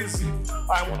is DJ Finzi.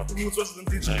 I'm one of the most resident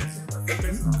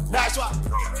DJs. That's right.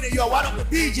 You're one of the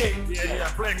DJs.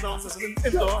 Yeah, playing downstairs and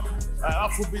indoor.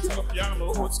 Afrobeat, piano,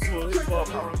 old school, hip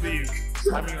hop, R&B.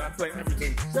 I mean, I'm playing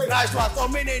everything. Nice one. So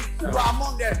meaning you are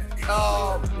among the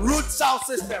root sound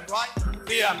system, right?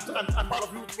 Yeah, I'm part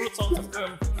of root sound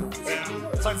system.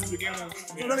 Since the beginning.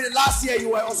 You know, last year you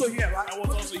were also here, right? I was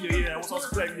also here. Yeah, I was also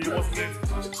playing here.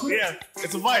 Yeah,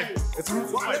 it's a vibe. It's a root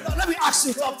vibe. Let me ask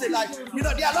you something. Like, you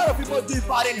know, there are a lot of people doing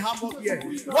party in Hamburg here.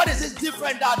 What is this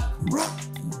different that root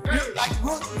you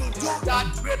do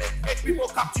that really make people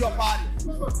come to your party?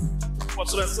 What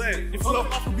should I say? If you love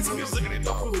Afrobeat music and you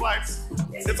love good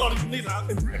vibes, that's all you need.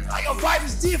 Like your vibe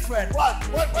is different. What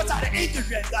are the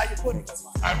ingredients that you put in?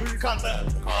 I really can't tell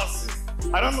because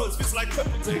I don't know. It feels like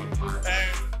everything, and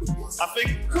I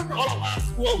think all of us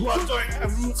who are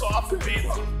joining roots or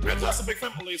Afrobeat, we're just a big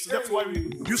family. So that's why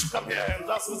you should come here and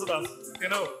just visit us. You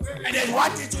know. And then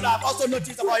one thing that I've also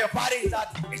noticed about your party is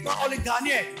that it's not only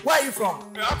Ghanaian. Where are you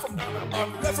from? Yeah, I'm from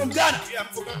Ghana. You're from Ghana? Yeah, I'm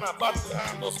from Ghana, but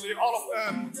mostly all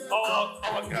of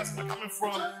our guests are coming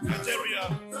from Nigeria,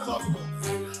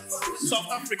 South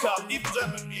Africa, even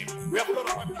Germany. We have a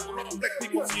lot of black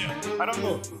people here. I don't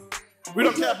know. We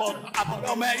don't care about.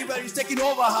 Oh man, you're taking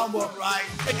over Hamburg, right?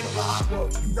 Taking over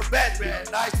Hamburg. The best, man.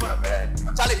 Nice one, man.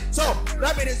 Charlie, so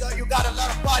that means you got a lot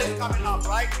of parties coming up,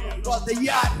 right? Because the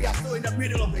year, we are still in the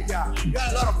middle of the year. You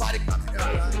got a lot of parties coming up,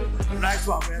 right? Nice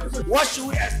one, man. What should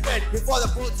we expect before the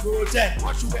boat goes in?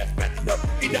 What should we expect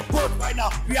in the boat right now?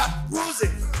 We are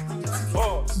cruising.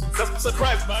 Oh, that's a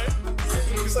surprise, man.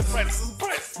 It's a surprise. It's a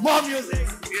surprise. More music.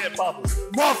 Yeah, Pablo.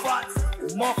 More fun.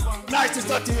 More fun. Nice to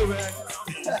talk to you, man.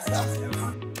 You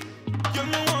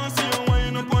me want see you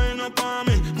wind up on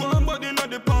me. One body not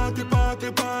the party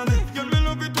party. You me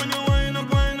love it when you wind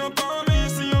up on me.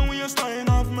 See you waistline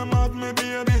off my mouth, me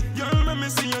baby. You let me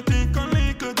see you think a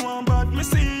little one, but me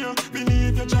see you.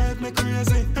 Believe you drive me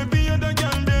crazy. Every other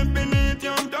girl them beneath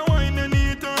you, the wine they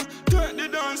need you. Take the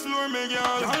dance floor, me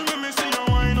girl. You let me see you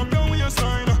wind up your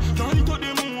waistline. Turn to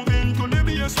the moving to the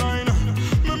baseline.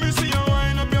 Let me see you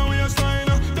wind up your waistline.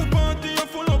 The party you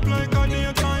full up like a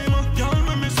daytime.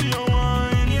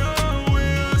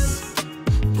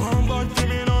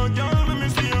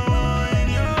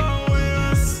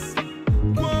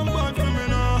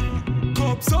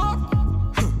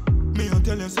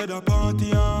 Said a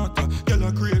party out. Girl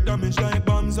a create damage like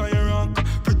bombs on your rock.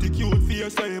 Pretty cute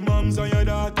face like moms on your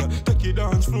daughter. Take your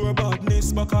dance floor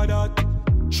badness back of that.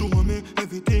 Show me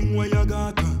everything where you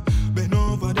got. Bend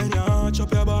over then you arch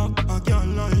up your back. A girl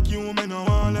like you, me no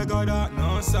want like that.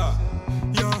 No sir.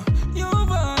 Yeah, you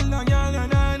ball a girl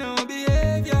and I know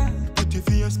behavior. Pretty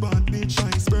face bad bitch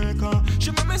icebreaker.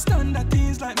 She make me stand at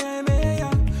things like me,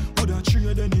 yeah. Woulda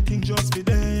trade anything just be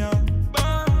there.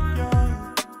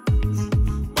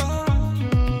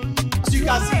 You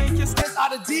can see, these are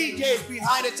the DJs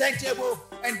behind the turntable,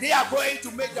 and they are going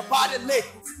to make the party lit.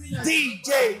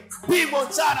 DJ B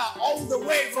Montana, all the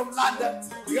way from London.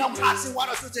 I'm asking one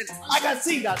or two things. I can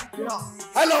see that, you know.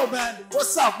 Hello, man.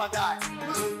 What's up, my guy?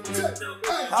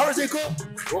 How is it going?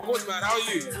 Well, good, man. How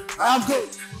are you? I'm good.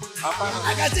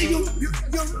 I can see you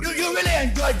really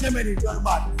enjoy Germany,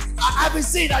 man. I've been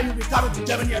seeing that you've been coming to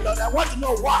Germany a lot. I want to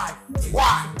know why.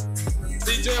 Why?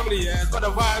 See, Germany, yeah, it's got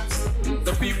the vibes.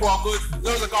 The people are good.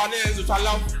 Those are Ghanaians, which I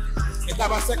love. It's like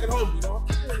my second home, you know?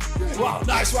 Wow,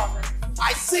 nice one.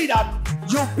 I see that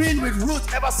you've been with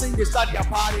Roots ever since they started their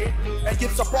party and keep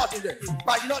supporting them.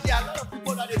 But you know, there are a lot of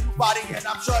people that they do party, and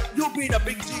I'm sure you being a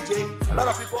big DJ, a lot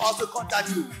of people also contact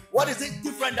you. What is it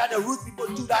different that the Roots people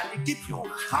do that they keep you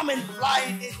coming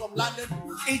flying in from London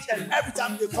each and every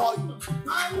time they call you?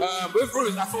 With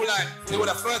Roots, I feel like they were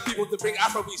the first people to bring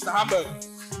Afrobeats to Hamburg.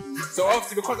 So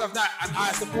obviously because of that, and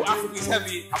I support Afrobeats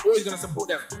heavy, I'm always going to support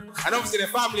them. And obviously their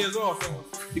family as well, so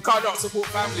you can't not support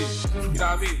family, you know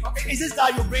what I mean? Okay, is this how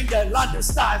you bring the London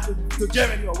style to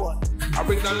Germany or what? I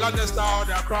bring the London style,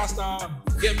 the Accra style,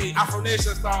 get me Afro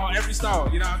Nation style, every style,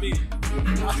 you know what I mean?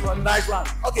 That's one nice one.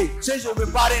 Okay, since you've been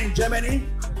partying in Germany,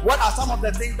 what are some of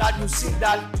the things that you see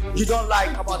that you don't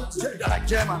like about like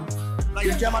German? Like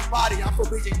a German party,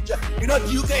 Afrobeat in Germany. You know,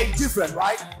 the UK is different,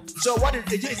 right? So what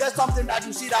is there something that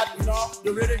you see that, you know,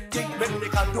 you really think maybe they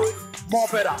can do it more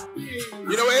better?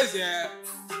 You know what it is, yeah?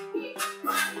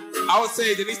 I would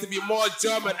say there needs to be more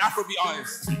German Afrobeat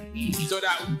artists, so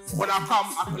that when I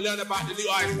come, I can learn about the new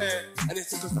artists here and it's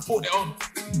to support their own.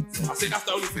 I say that's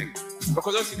the only thing.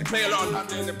 Because obviously they play a lot of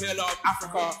London, they play a lot of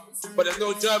Africa, but there's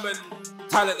no German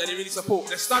talent that they really support.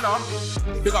 There's Stunner,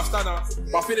 big up Stunner,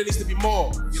 but I feel there needs to be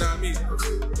more, you know what I mean?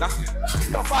 That's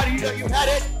it. Nobody, you heard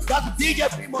it. That's DJ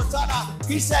P. Montana.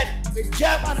 He said the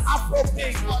German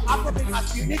Afrobeat,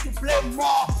 you need to play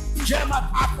more German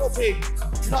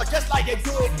Afrobeat. You know, just like they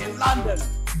do it in London,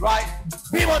 right?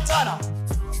 P. Montana,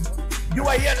 you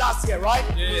were here last year, right?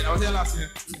 Yeah, I was here last year.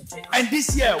 And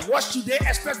this year, what should they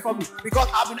expect from you? Because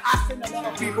I've been asking a lot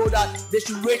of people that they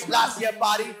should rate last year's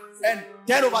party, and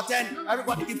 10 over 10,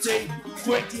 everybody keeps saying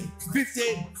 20,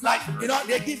 15, like, you know,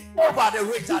 they give over the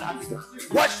rate that I think.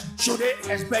 What should they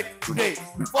expect today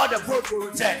before the vote will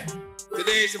return?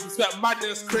 Today, should expect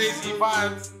madness, crazy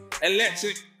vibes,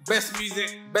 electric, best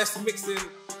music, best mixing,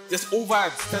 just all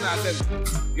vibes, 10 out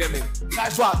of 10. Get me?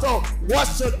 Nice one. So, what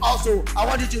should also, I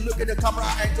want you to look at the camera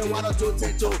and say 1 or 2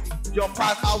 things to your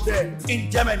fans out there in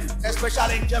Germany,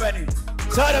 especially in Germany.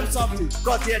 Tell them something,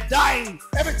 because they're dying.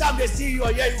 Every time they see you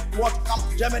or hear you want to come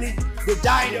to Germany, they're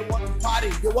dying, they want to party,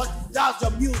 they want to dance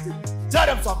your music. Tell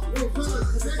them something.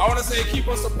 I want to say keep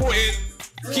on supporting,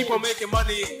 keep on making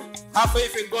money, have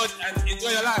faith in God, and enjoy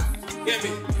your life. Get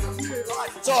me?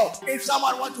 So, if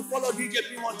someone wants to follow DJ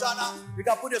P. Montana, you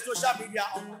can put the social media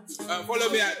on. Follow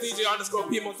me at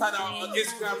DJ_P Montana on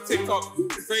Instagram, TikTok,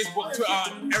 Facebook,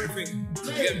 Twitter, everything.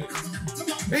 Get me?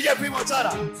 DJ P.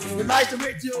 Montana, nice to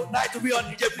meet you. Nice to be on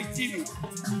DJ P TV.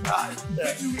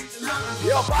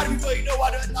 Yo, party people, you know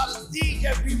what? That is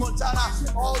DJ P. Montana,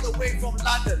 all the way from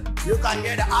London. You can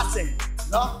hear the accent.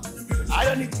 No? I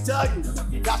don't need to tell you.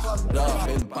 That's what.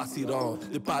 And pass it on.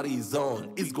 The party is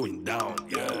on. It's going down.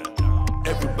 Yeah.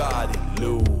 Everybody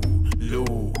low,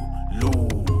 low, low.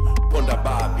 Ponda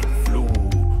Barbie, flu,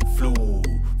 flu,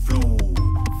 flu.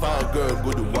 Fine girl,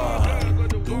 go to wine.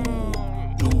 Do.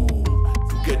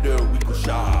 Together we go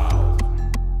shout.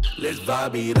 Let's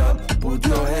vibe it up. Put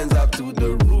your hands up to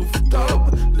the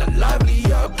rooftop.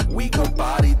 Lively up. We gon'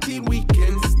 party till we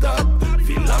can't stop.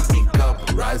 Fill up me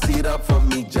cup. Rise it up for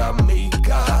me,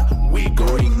 Jamaica. We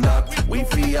going up. We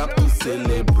free up to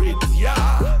celebrate,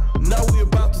 yeah. Now we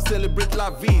about to celebrate la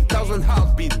vie. 1,000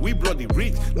 house beats, we bloody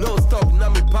rich. No stop, now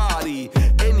me party.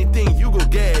 Anything, you go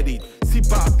get it. See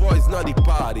bad boys, not the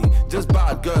party. Just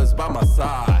bad girls by my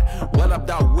side. One up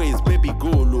that waist, baby, go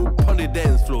low. On the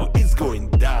dance floor, it's going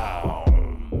down.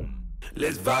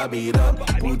 Let's vibe it up.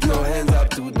 Put your hands up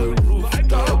to the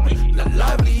rooftop.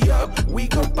 Lively up. We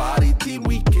gon' party till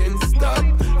we can't stop.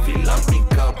 Fill up me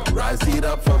cup. Rise it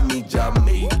up for me,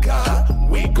 Jamaica.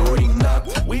 We going up.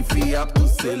 We free up to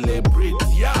celebrate,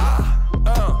 yeah.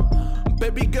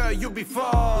 Baby girl, you be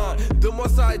fun. The more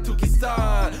side to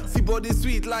Kistan. See body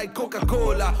sweet like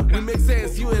Coca-Cola. We make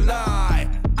sense, you and I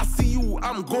see you,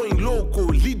 I'm going local.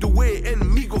 Lead the way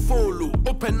and me go follow.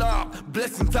 Open up,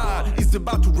 blessing time. It's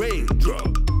about to rain.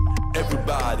 Drop.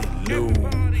 Everybody low,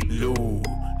 low,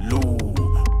 low.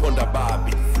 Ponda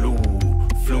Barbie, flu,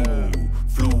 flu,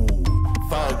 flu.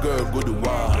 Fine girl, go to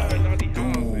wine.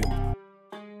 Do.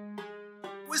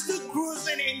 We're still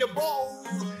cruising in the bowl.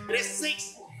 The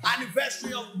 6th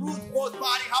anniversary of Roots Boat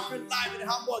Party happening live in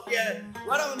Hamburg. Yeah,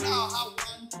 right on now, have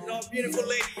one, you know, beautiful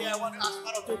lady here. I want to ask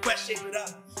 1 or 2 questions with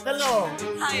her. Hello.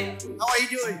 Hi. How are you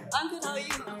doing? I'm good. How are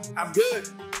you? I'm good.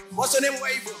 What's your name?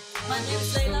 Where are you from? My name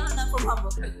is Leila and I'm from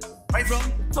Hamburg. Where are you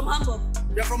from? From Hamburg.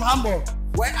 You're from Hamburg.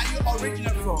 Where are you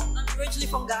originally from? I'm originally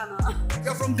from Ghana.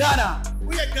 You're from Ghana.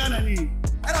 Where you Ghana need?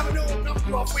 And I don't know where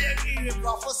you're from.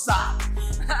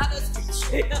 I don't speak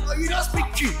Tree. Oh, you don't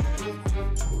speak Tree?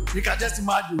 You can just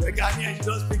imagine a Ghanaian, you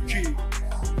don't speak Tree.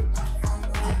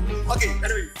 Okay,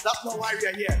 anyway, that's not why we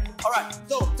are here. All right,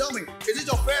 so tell me, is it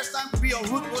your first time to be on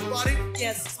Roots Boat Party?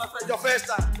 Yes, it's my first time. Your first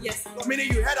time? Yes. So meaning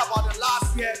you heard about the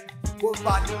last year boat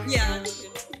party? Yeah, I did.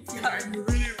 Yeah. You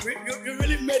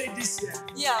really made it this year?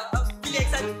 Yeah, I'm really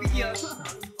excited to be here.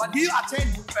 But do you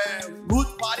attend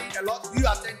Roots Party a lot? Do you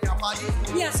attend their party?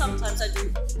 Yeah, sometimes I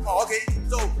do. Oh, okay,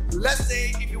 so let's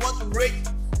say if you want to rate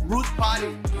Roots Party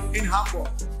in Hamburg,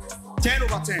 10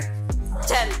 over 10.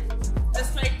 10.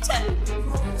 Let's rate 10.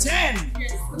 10?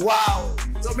 Yes. Wow.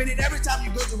 So meaning every time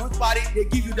you go to Roots Party, they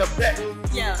give you the best.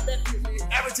 Yeah, definitely.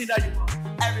 Everything that you want.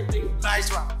 Everything.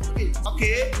 Nice one. Okay.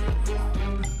 Okay.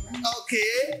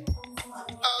 Okay.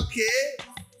 Okay.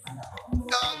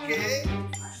 Okay.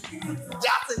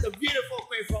 That is a beautiful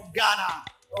face from Ghana.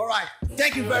 All right.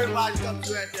 Thank you very much. Come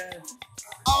to it.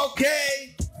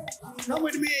 Okay. Come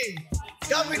with me.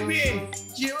 Come with me.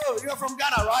 Jiro, you're from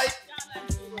Ghana, right?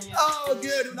 Ghana. Oh,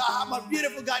 good. Now I have my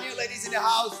beautiful Ghanaian ladies in the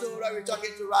house so that we're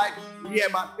talking to, right? Yeah,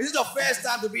 man. Is this your first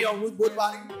time to be on Root Boat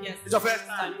Party? Yes. It's your first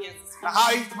time? Yes.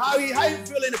 How you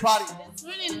feeling the party? It's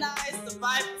really nice. The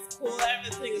vibe is cool.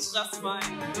 Everything is just fine.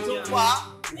 So far?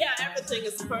 Yeah, everything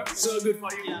is perfect. So good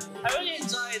for you. Yeah. I really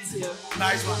enjoy it here.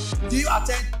 Nice one. Do you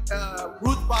attend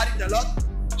Root Party a lot?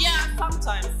 Yeah,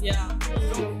 sometimes, yeah.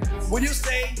 Would you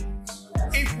say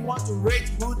if you want to rate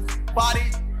Root Party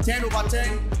 10 over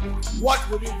 10, what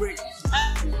would you rate?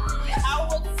 I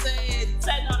would say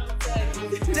 10 out of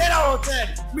 10. 10 out of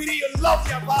 10, meaning you love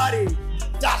your body.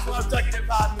 That's what I'm talking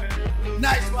about, man.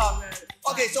 Nice one, man.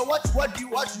 Okay, so what do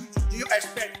you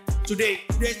expect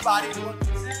today's party? What do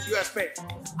you expect?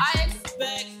 I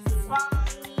expect fun,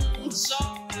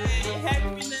 joy,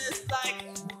 happiness,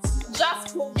 like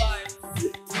just cool vibes.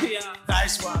 Yeah.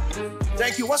 Nice one.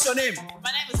 Thank you. What's your name?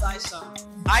 My name is Aisha.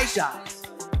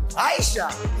 Aisha.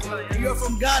 You're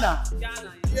from Ghana.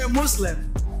 Ghana. You're a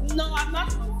Muslim. No, I'm not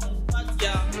Muslim, but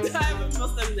yeah, I have a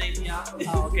Muslim name, yeah.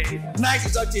 Oh, okay. Nice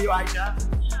to talk to you, Aisha.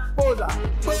 Posa.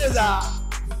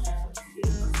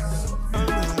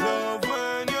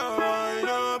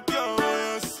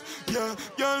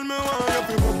 Girl, me want you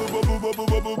fi bubble, bubble, bubble,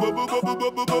 bubble, bubble,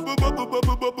 bubble, bubble, bubble, bubble,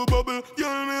 bubble, bubble, bubble.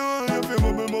 Girl, me want you fi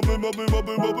bubble, bubble, bubble,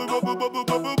 bubble, bubble, bubble, bubble,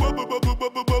 bubble, bubble, bubble,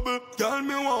 bubble, bubble. Girl,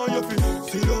 me want you fi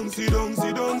sit down, sit down,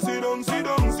 sit down, sit down, sit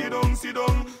down, sit down, sit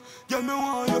down. Girl, me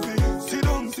want you fi sit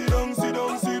down, sit down, sit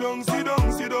down, sit down, sit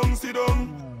down, sit down, sit down.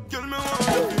 Girl, me want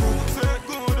you fi say it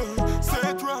good, say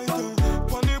it right.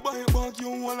 Pon the bike back, you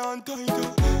hold on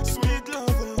tight. Sweet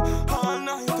lover, all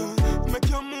night. Make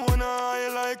your moan high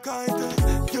like kite.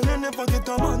 Girl, you never get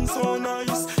a man so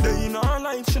nice. Day in her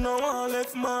life, she no want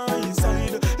left my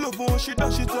side. Love how she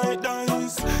dash it like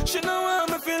dice. She no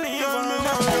want me feel leave her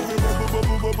night. Bubble,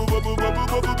 bubble, bubble, bubble,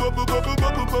 bubble, bubble, bubble,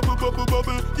 bubble, bubble, bubble,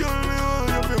 bubble. Girl, me want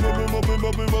you fi bubble, bubble,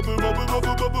 bubble, bubble, bubble,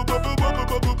 bubble, bubble, bubble,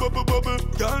 bubble, bubble, bubble, bubble.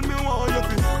 Girl, me want you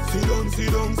fi sit down, sit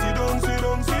down, sit down, sit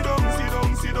down, sit down, sit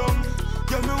down, sit down.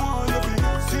 Girl, me want you fi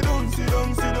sit down, sit down,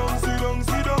 sit down, sit down,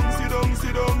 sit down, sit down,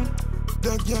 sit down.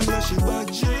 That girl, yeah, she bad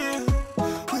jail.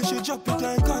 When she drop it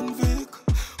like convict,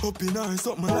 up in her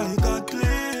something like a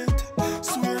plate.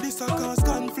 Swear this a cause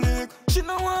conflict. She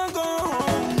no want go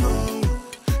home, no.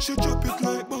 She drop it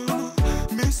like banana.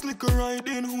 Miss liquor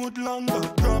riding hood longer.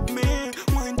 Grab me,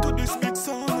 wine to this big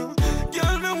sauna.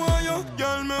 Girl, me want you,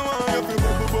 girl, me want you.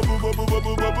 Bubble, bubble, bubble,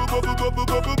 bubble, bubble, bubble,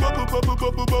 bubble, bubble, bubble,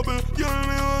 bubble, bubble. Girl,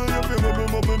 me want you. Bubble,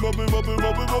 bubble, bubble, bubble,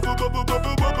 bubble, bubble,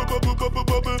 bubble, bubble, bubble, bubble,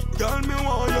 bubble. Girl, me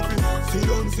want you. Sit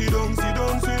down, sit down, sit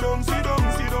down, sit down, sit down,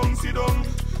 sit down, sit down.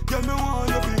 Girl, me want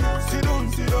you. Sit down,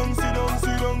 sit down, sit down,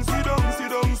 sit down, sit down, sit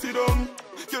down, sit down.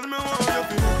 Girl, me want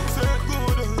you. Say it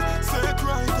good, say it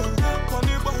right. Pon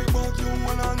the bike back, you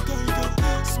hold on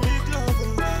tight. Sweet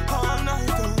lover, all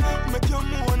night. Make your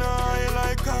moan high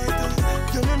like kite.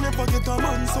 Girl, you never get a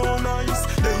man so nice.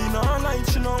 Day in her life,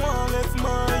 she no want left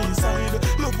my side.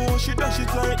 Love how she dash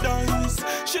it like dice.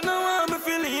 She no want me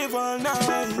feel leave all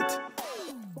night.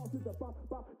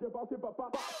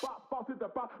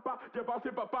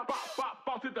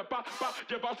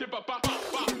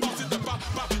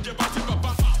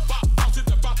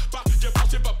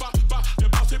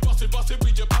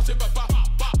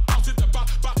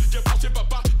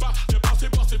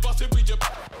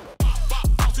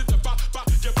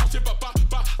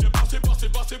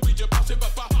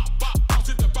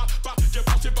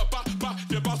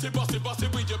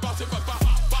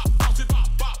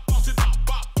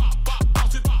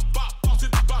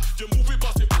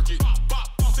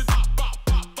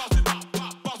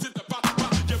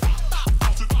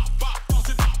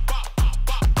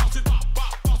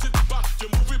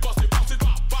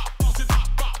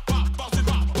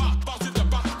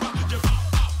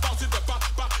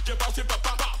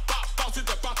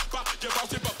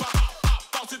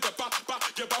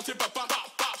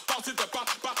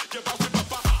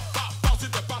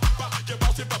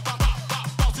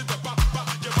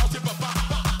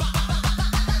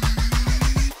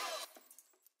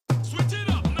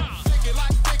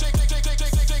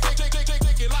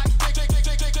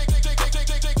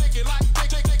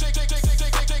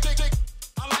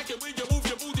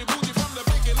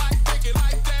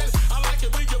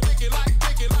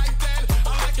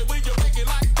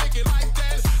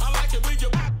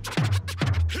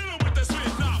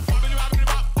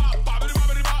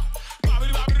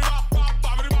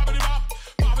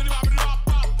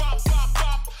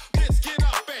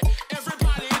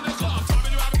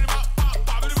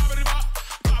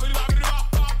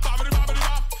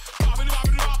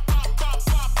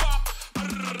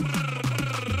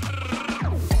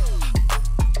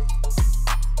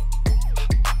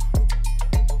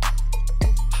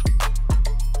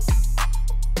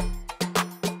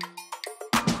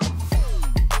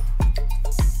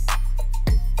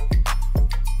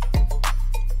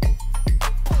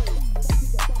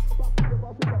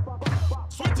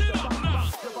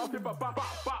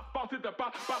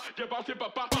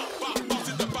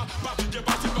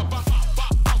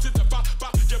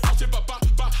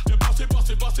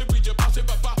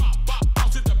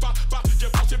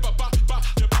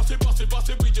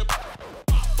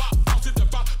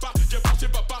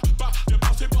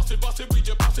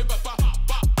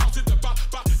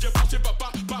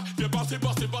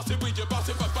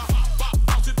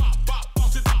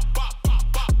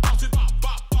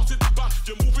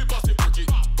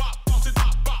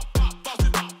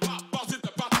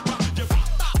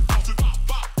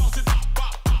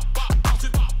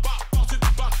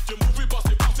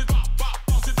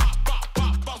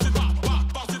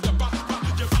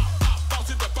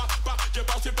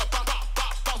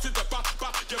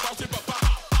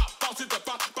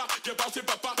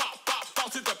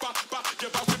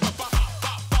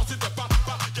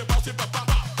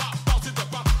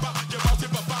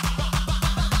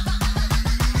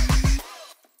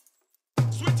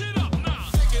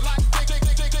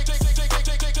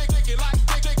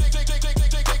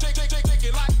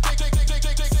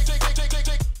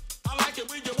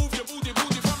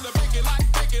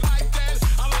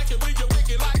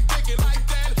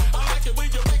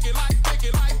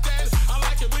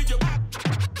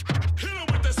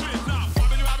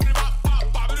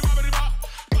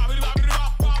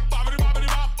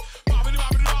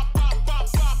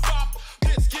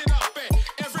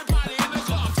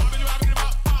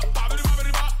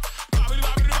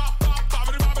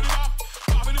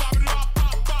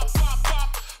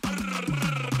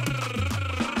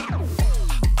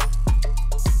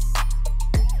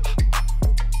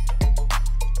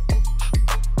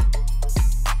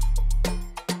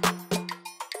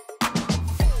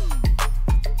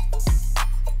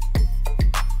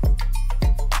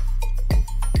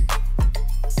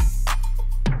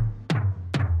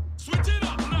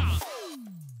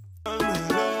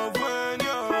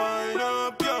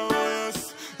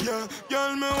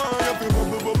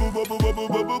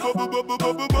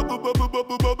 bubble, bubble, bubble, bubble,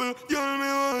 bubble, bubble. Girl, me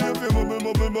want you feel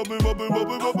bubble, bubble, bubble, bubble,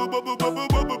 bubble, bubble, bubble, bubble,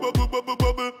 bubble, bubble, bubble,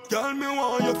 bubble. Girl, me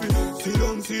want you feel sit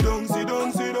down, sit down, sit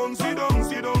down, sit down, sit down,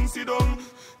 sit down, sit down.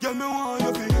 Girl, me want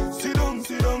you feel sit down,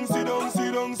 sit down, sit down,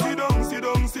 sit down, sit down, sit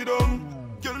down, sit down.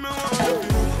 Girl, me want you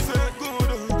feel say it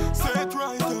good, say it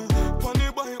right.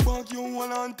 Pony bike back, you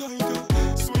hold on tighter.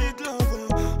 Sweet lover,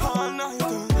 all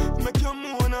nighter. Make your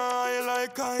moan high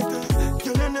like kite.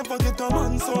 Girl, you never get a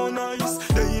man so nice.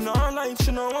 Day in her life,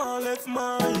 she no want left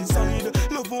my side.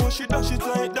 Love how she dash it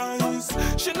like dice.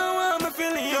 She no want me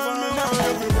feel leave her now.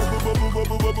 Bubble,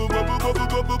 bubble, bubble, bubble, bubble,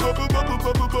 bubble, bubble, bubble,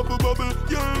 bubble, bubble, bubble.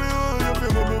 Girl, me want you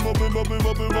feel bubble, bubble, bubble,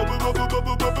 bubble, bubble,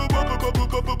 bubble, bubble, bubble,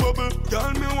 bubble, bubble, bubble.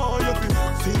 Girl, me want you feel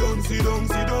sit down, sit down,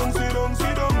 sit down, sit down,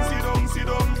 sit down, sit down, sit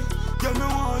down. Girl, me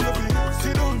want you feel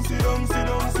sit down, sit down, sit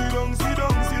down, sit down, sit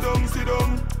down, sit down, sit down.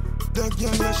 That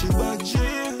girl, yeah, she bad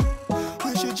jail.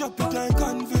 When she drop it like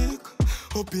convict.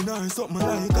 Up in her something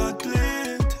like a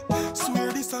plate.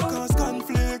 Swear this a cause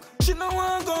conflict. She no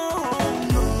want go home,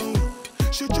 no.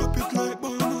 She drop it like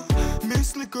banana.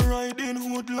 Miss liquor riding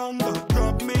hood longer.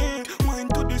 Grab me, wine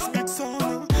to this big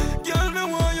sauna. Girl, me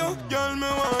want you, girl, me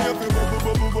want you.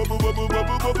 Bubble, bubble, bubble,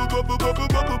 bubble, bubble, bubble, bubble,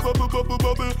 bubble, bubble, bubble,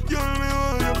 bubble. Girl, me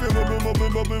want you. Bubble, bubble,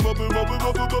 bubble, bubble, bubble,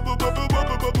 bubble, bubble,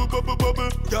 bubble, bubble, bubble, bubble.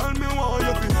 Girl, me want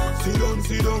you. Sit down,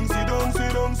 sit down, sit down,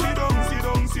 sit down, sit down, sit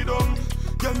down, sit down.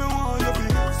 Girl, me want you.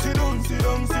 Sit down, sit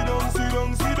down, sit down, sit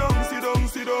down, sit down, sit down,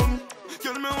 sit down.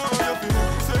 Girl, me want you.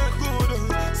 Say it good,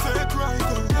 say it right.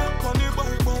 Pony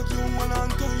bike back, you hold on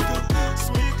tighter.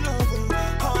 Sweet lover,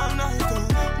 all nighter.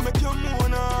 Make your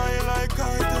moan high like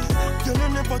kite. Girl, you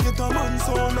never get a man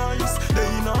so nice.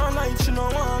 Day in her life, she no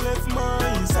want left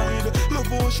my side. Love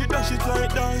how she dash it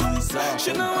like dice.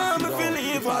 She no want me feel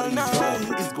leave all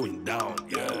night. It's going down,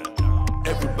 yeah.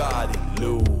 Everybody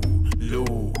low,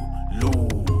 low, low.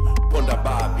 Ponda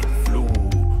Barbie, flu,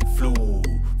 flu,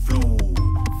 flu.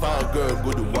 Fine girl,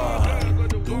 go to one,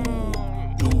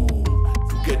 do.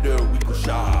 Together we go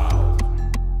shout.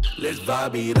 Let's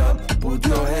vibe it up. Put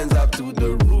your hands up to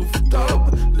the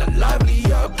rooftop.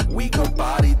 Lively up. We can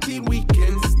party till we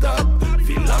can't stop.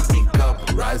 Fill up, pick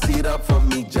up, rise it up for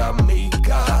me,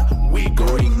 Jamaica. We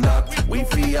going nuts. We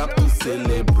free up to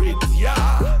celebrate,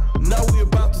 yeah. Now we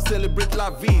about to celebrate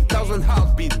la vie. 1,000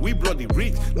 house beats, we bloody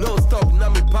rich. No stop, now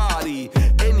me party.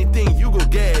 Anything you go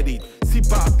get it. See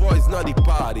bad boys, not the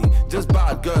party. Just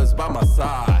bad girls by my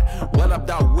side. One up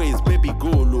that waist, baby go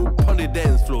low. On the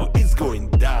dance floor, it's going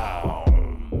down.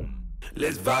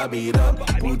 Let's vibe it up.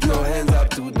 Put your hands up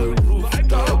to the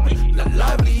rooftop.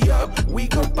 Lively up. We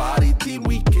can party till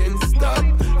we can't stop.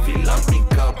 Fill up,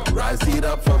 pick up, rise it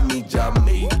up for me,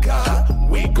 Jamaica.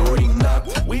 We going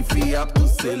nuts. We free up to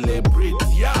celebrate,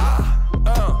 yeah.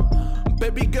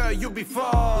 Baby girl, you be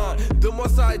fun. The more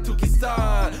side to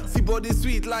Kistan. See body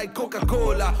sweet like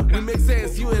Coca-Cola. We make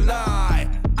sense, you and I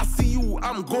see you,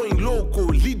 I'm going local.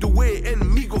 Lead the way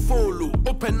and me go follow.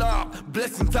 Open up,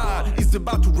 blessing time. It's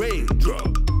about to rain.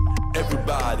 Drop.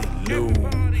 Everybody low,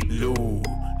 low,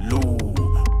 low.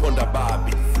 Ponda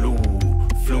Barbie, flu,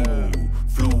 flu,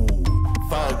 flu.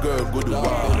 Fine girl, go to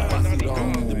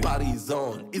one. The party is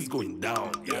on, it's going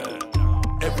down, yeah.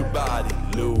 Everybody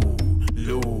low,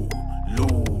 low,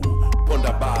 low.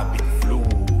 Ponda Barbie, flu,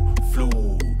 flu,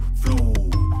 flu.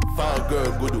 Fine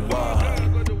girl, go to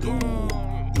one.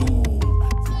 Do.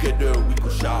 Together we go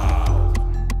shout.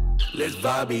 Let's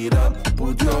vibe it up.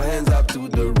 Put your hands up to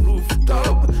the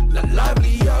rooftop.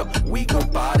 Lively up. We can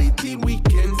party till we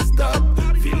can't stop.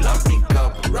 Fill up, pick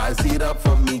up, rise it up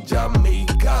for me,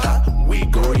 Jamaica. We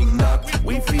going nuts.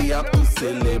 We free up to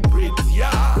celebrate,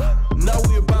 yeah. Now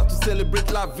we about to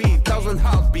celebrate la vie. 1,000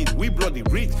 house beats, we bloody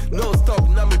rich. No stop,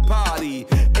 now me party.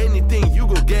 Anything you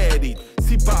go get it.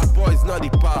 See bad boys, not the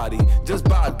party. Just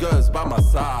bad girls by my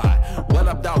side. One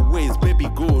up that waist, baby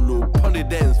go low. On the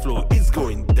dance floor, it's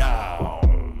going down.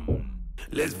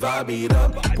 Let's vibe it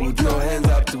up. Put your hands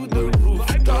up to the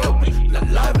rooftop.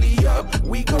 Lively up.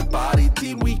 We can party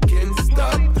till we can't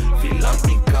stop. Fill up,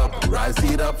 pick up, rise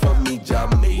it up for me,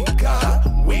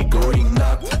 Jamaica. We going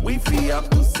nuts. We free up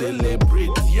to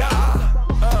celebrate, yeah.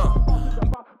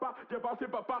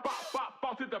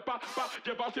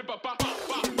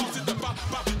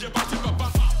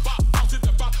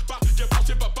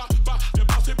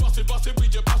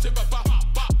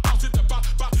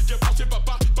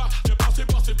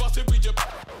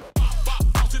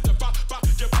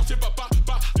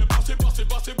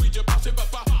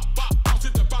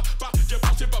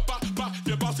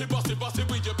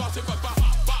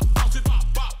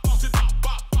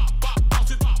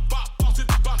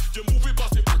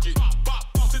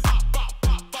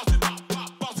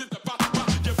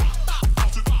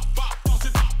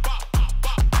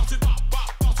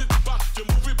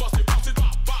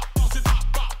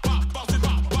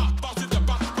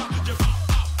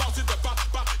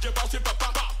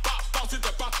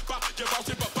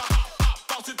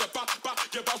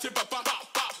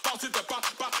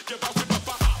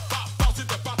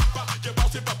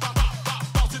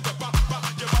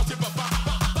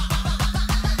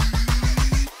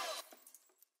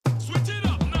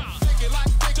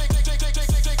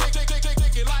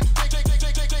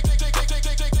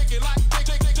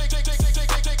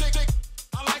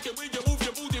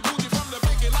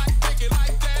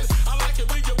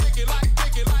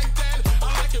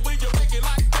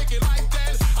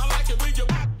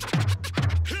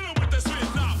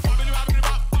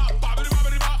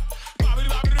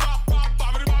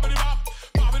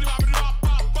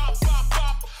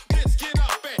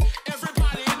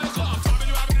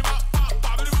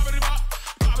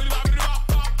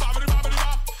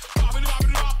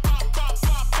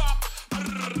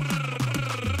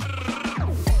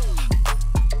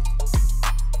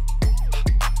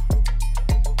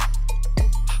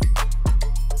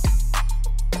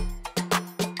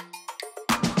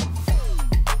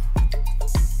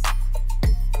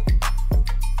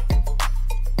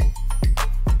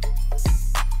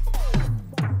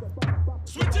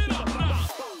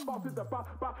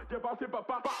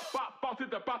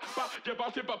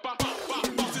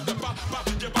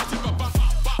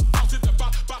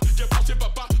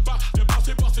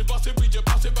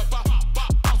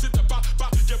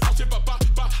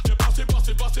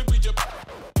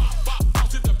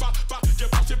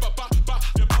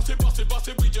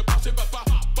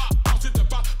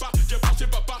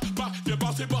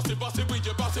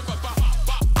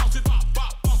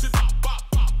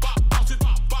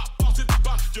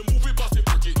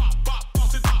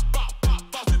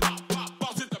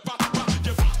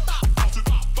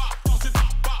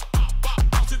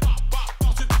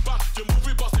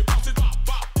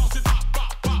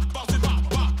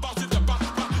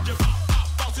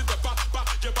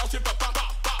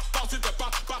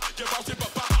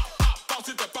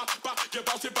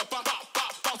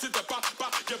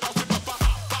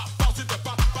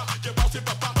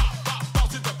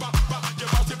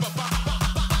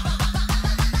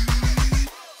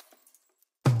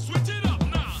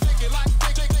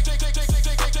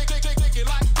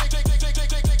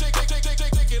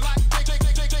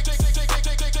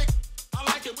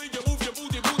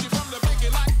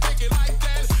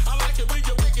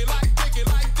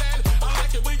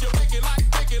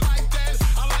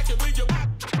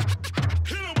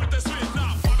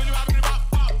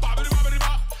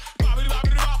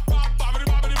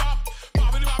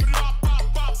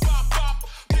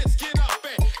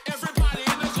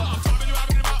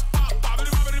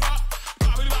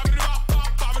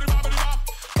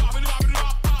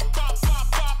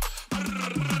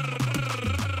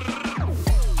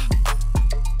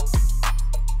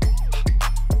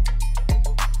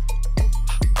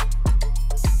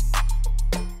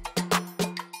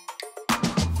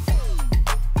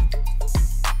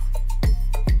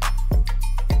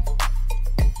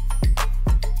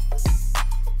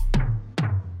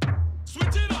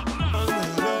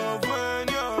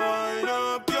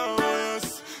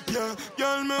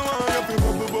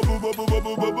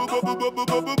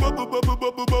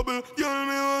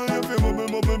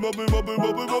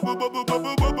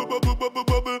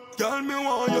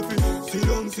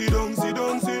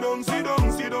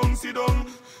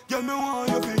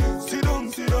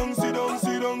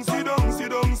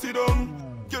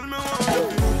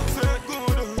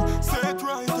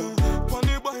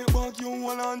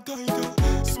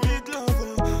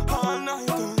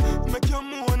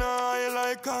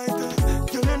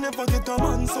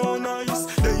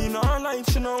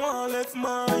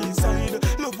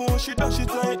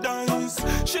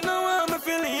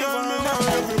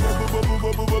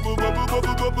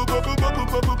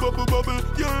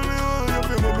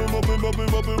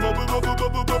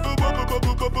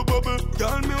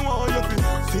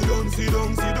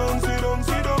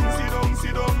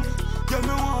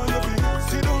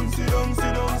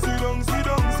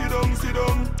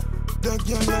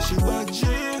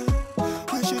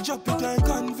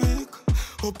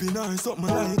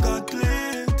 Something like a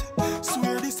plate.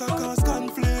 Swear this a cause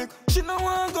conflict. She no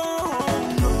want go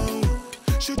home, no.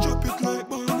 She drop it like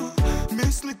banana.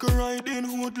 Miss liquor riding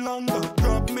hood longer.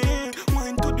 Grab me,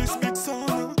 wine to this big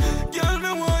sauna. Girl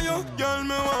me want you, girl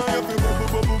me want you.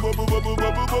 Bubble, bubble, bubble, bubble,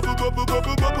 bubble, bubble,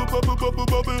 bubble, bubble, bubble, bubble,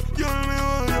 bubble. Girl me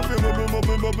want you. Bubble,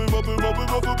 bubble, bubble, bubble, bubble,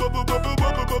 bubble, bubble,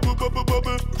 bubble, bubble, bubble,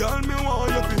 bubble. Girl me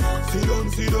want you. Sit down,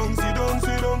 sit down, sit down,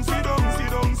 sit down, sit down, sit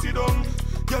down, sit down.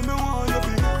 Girl me want you.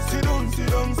 Sit down, sit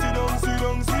down, sit down, sit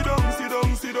down, sit down, sit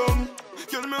down, sit down.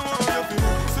 Girl me want you.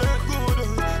 Say it good,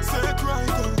 say it right.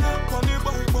 Pon the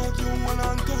bike back you want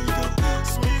and tight.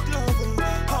 Sweet lover,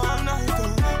 all night.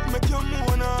 Make you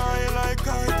moan high like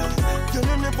kite. Girl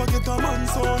you never get a man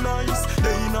so nice.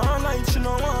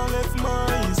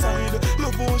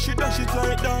 she dash it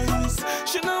like dice.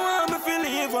 She know how me feel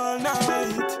leave all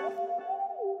night.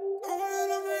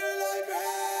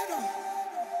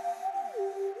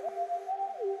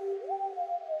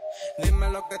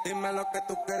 Dime lo que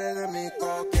tú quieres de mi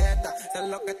coqueta. Sé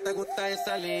lo que te gusta es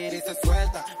salir y se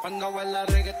suelta. Cuando baila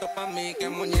reggaetón pa' mí que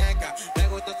muñeca. Me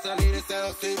gusta salir y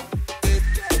seducir.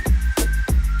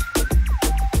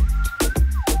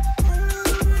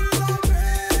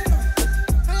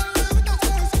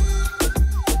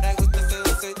 Me gusta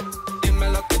seducir. Dime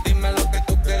lo que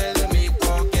tú quieres de mi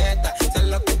coqueta. Sé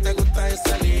lo que te gusta es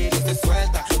salir y se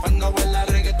suelta. Cuando baila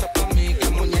reggaetón pa' mí que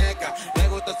muñeca. Me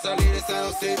gusta salir y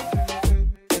seducir.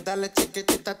 Dale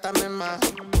chiquitita, dame más.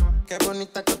 Qué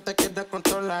bonita que te quiere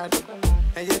controlar.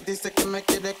 Ella dice que me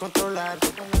quiere controlar.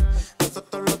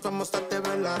 Nosotros los vamos a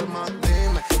develar más.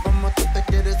 Dime, ¿cómo tú te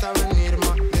quieres a venir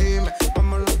más? Dime,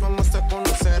 ¿cómo nos vamos a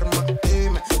conocer más?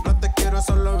 Dime, no te quiero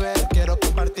solo ver, quiero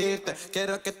compartirte.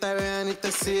 Quiero que te vean y te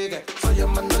sigan. Soy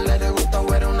un Manuel, eres gusto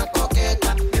o eres una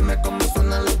coqueta. Dime cómo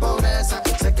suena la pobreza.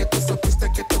 Sé que tú supiste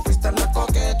que tú fuiste la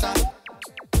coqueta.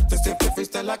 Tú siempre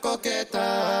fuiste la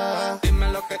coqueta. Dime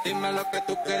lo que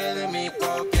tú quieres de mi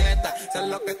coqueta. Sé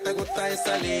lo que te gusta es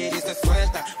salir y se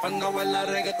suelta. Cuando baila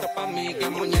reggaetón pa' mí que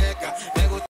muñeca. Me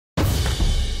gusta.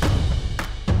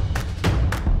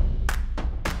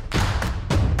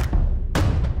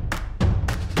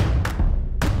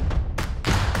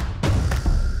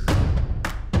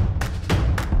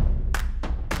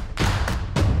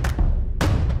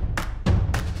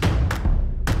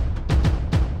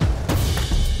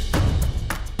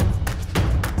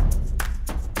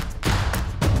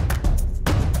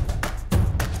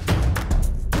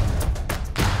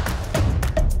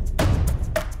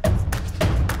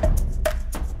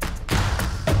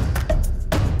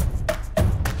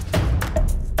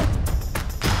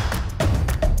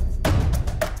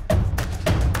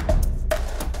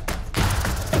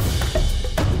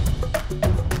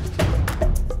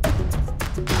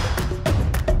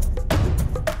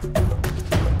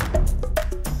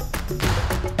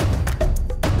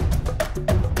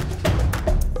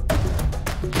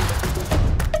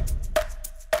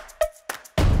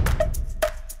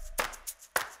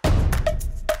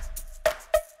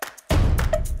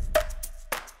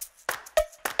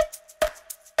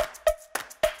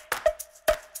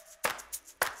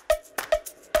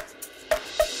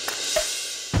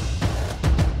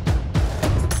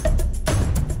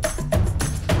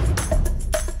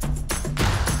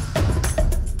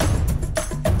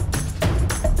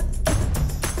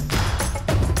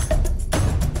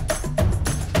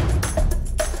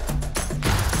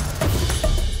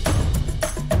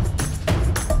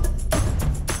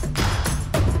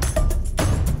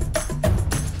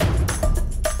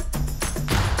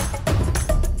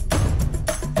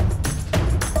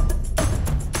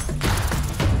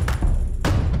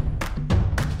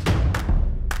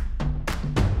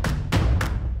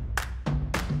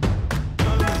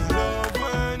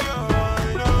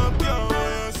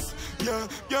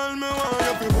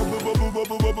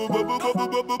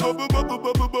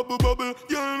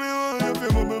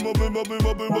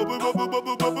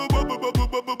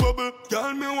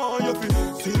 Girl, me want you fi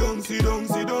sit down, sit down,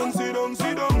 sit down, sit down,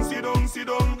 sit down, sit down, sit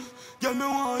down. Girl, me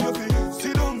want you fi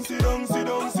sit down, sit down, sit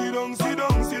down, sit down, sit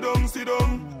down, sit down, sit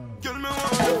down. Girl, me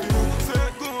want you fi say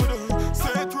it good,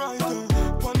 say it right.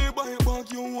 Pony bike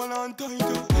back, you hold on tight.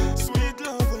 Sweet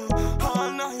lover,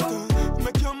 all night.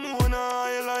 Make you moan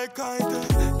high like kite.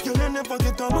 Girl, you never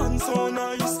get a man so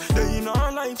nice. Day in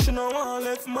her life, she no want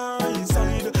left my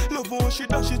side. Love how she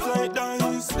dash it like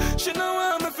dice. She no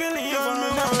want me feel even me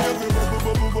now.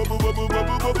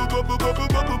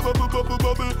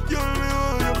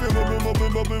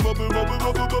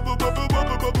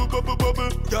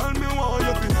 Girl, me want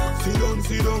you fi sit down,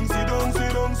 sit down, sit down,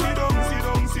 sit down, sit down, sit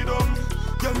down, sit down.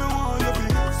 Girl, me want you fi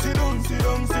sit down, sit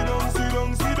down, sit down, sit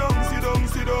down, sit down, sit down,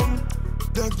 sit down.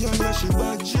 That girl, yeah, she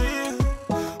bad jail.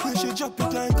 When she drop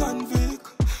it like convict,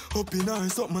 up in her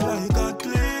something like a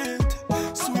plate.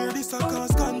 Swear this a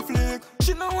cause conflict.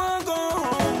 She no want go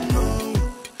home, no.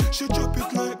 She drop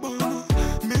it like banana.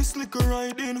 Miss liquor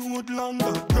riding hood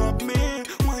longer. Grab me,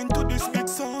 wine to this big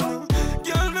sauna.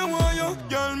 Girl, me want you,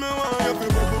 girl, me want you.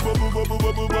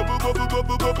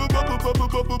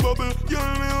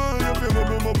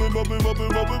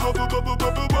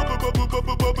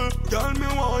 Girl, me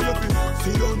want you.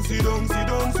 Sit down, sit down, sit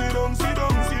down, sit down, sit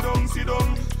down, sit down, sit down.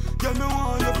 Girl, me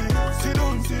want you. Sit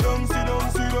down, sit down, sit down,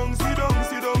 sit down, sit down,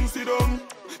 sit down, sit down.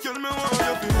 Girl, me want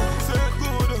you. Say it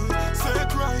good, say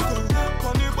it right.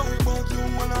 Pony bike back, you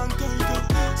hold on tight.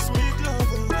 Sweet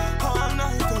lover, all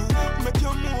night. Make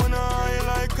you moan high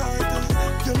like kite.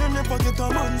 Girl, you never get a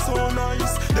man so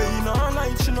nice. not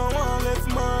like, she no want left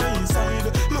my side.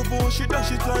 Love how she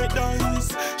dash it like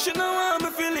dice. She no want me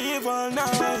feel leave all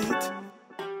night.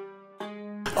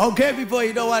 Okay, people,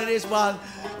 you know what it is, man.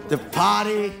 The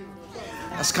party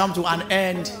has come to an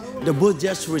end. The booth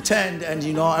just returned, and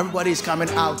you know everybody is coming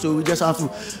out. So we just have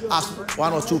to ask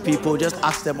one or two people, just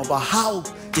ask them about how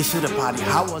they feel the party.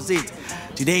 How was it?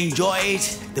 Did they enjoy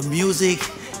it? The music,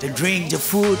 the drink, the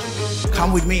food?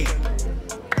 Come with me.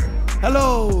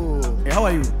 Hello. Hey, how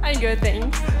are you? I'm good,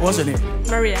 thanks. What's your name?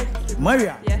 Maria.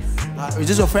 Maria. Yes. Is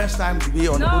this your first time to be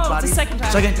on the booth party? No, it's the second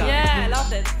time. Second time. Yeah, I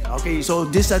loved it. Okay, so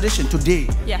this edition today.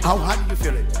 Yeah. How did you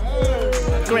feel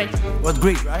it? Great. It was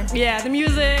great, right? Yeah, the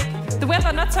music, the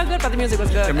weather not so good, but the music was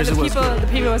good. The music and was good. the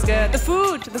people was good. The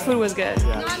food was good.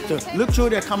 Yeah. So look through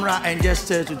the camera and just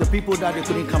to the people that they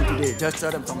couldn't come today, just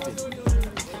tell them something.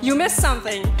 You missed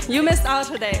something. You missed out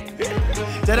today.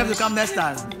 Tell them to come next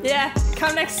time. Yeah,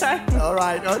 come next time. All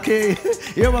right, okay.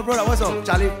 You hear my brother, what's up,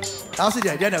 Charlie? I'll see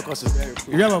you there.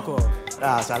 You hear my call?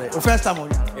 Ah, Charlie. First time on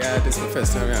you? Yeah, this is my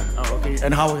first time, yeah. Oh, okay.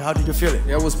 And how did you feel it?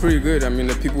 Yeah, it was pretty good. I mean,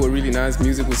 the people were really nice.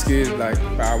 Music was good. Like,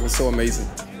 wow, it was so amazing.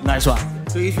 Nice one.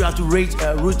 So if you have to rate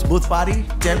Roots Booth Party,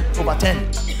 10 over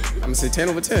 10. I'm gonna say 10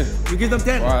 over 10. You give them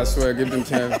 10? Oh, I swear, I give them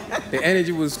 10. The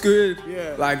energy was good.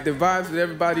 Yeah. Like, the vibes with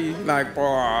everybody, like,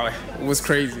 oh, it was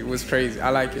crazy. It was crazy. I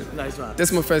like it. Nice one. This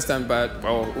is my first time, but,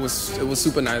 oh, it was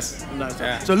super nice. Nice one.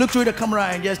 Yeah. So look through the camera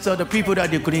and just tell the people that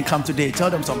they couldn't come today.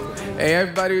 Tell them something. Hey,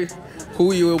 everybody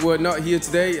who you were not here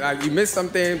today, like, you missed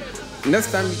something.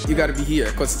 Next time, you gotta be here,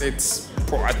 because it's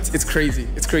crazy.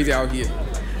 It's crazy out here.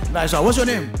 Nice one. What's your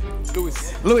name?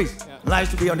 Louis. Louis.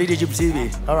 Nice to be on DJG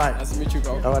TV. All right. Nice to meet you,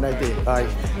 bro. Have a nice day. All right.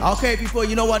 Okay, people,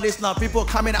 you know what it is now. People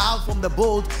coming out from the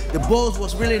boat. The boat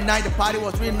was really nice. The party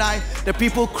was really nice. The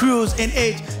people cruise in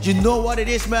it. You know what it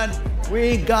is, man.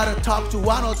 We gotta talk to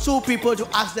one or two people to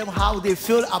ask them how they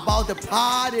feel about the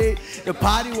party. The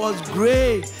party was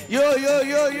great. Yo.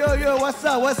 What's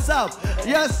up?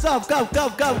 Yes, up. Come.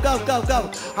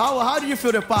 How do you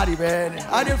feel the party, man?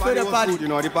 How do you feel the party? Good, you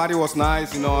know, the party was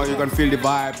nice. You know, you can feel the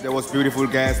vibe. There was beautiful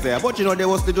guests there, but you know, there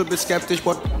was a little bit skeptic.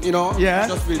 But you know,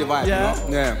 just feel the vibe. Yeah.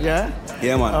 You know?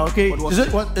 Yeah, man. Okay.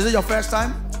 Is it your first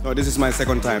time? No, this is my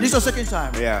second time. This is your second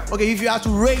time? Yeah. Okay, if you have to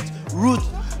rate Roots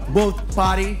Both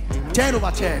Party, 10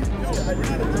 over 10.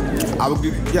 I will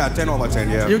give, 10 over 10,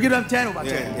 yeah. You give them 10 over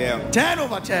 10? Yeah. 10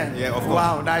 over 10? Yeah, of course.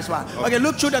 Wow, nice one. Okay,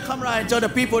 look through the camera and tell the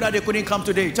people that they couldn't come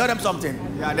today. Tell them something.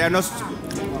 Yeah, they're not...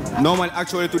 Normal,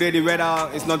 actually, today the weather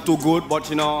is not too good, but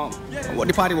you know,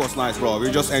 the party was nice, bro. We're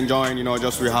just enjoying, you know,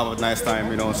 we have a nice time,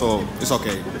 you know, so it's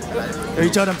okay. You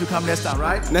tell them to come next time,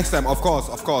 right? Next time, of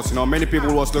course. You know, many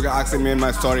people was asking me in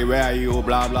my story, where are you,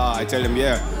 blah, blah. I tell them,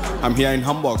 I'm here in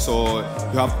Hamburg, so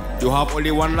you have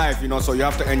only one life, you know, so you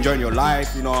have to enjoy your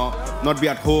life, you know, not be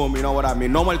at home, you know what I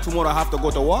mean. Normally tomorrow I have to go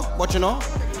to work, but you know.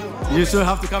 You still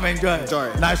have to come and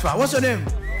enjoy. Nice one. What's your name?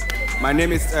 My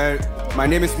name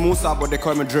is Musa, but they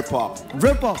call me Drip Hop.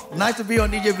 Drip Hop. Nice to be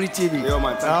on DJB TV. Yeah,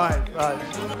 man. All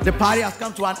right. The party has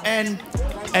come to an end,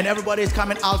 and everybody is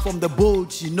coming out from the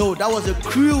boats. You know, that was a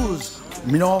cruise.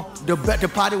 You know, the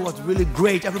party was really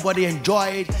great. Everybody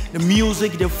enjoyed the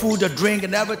music, the food, the drink,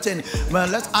 and everything.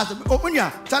 Man, let's ask them. Open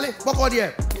ya, Charlie. What about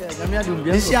here?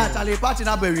 This year, Charlie, party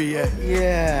na berry here.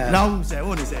 Yeah. Now who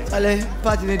say? Charlie,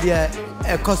 party na dia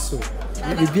ekoso.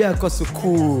 Bibi ekoso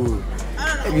cool.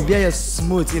 Bibi is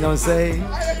smooth, you know what I'm saying?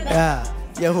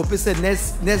 Yeah, hope it's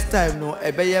next time no,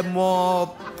 be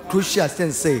more crucial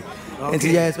sensei. And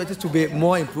you expect it to be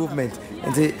more improvement.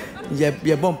 And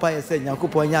your bumper is saying,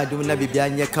 Yakuponya, do not be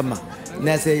behind your camera. And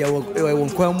I say, you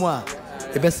won't come more.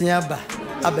 The best in your back.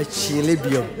 That's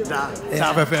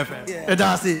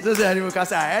it. So say you can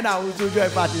say, and I will do your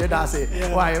party. That's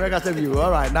it. Why? Make us view. All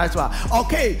right, nice one.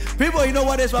 Okay, people, you know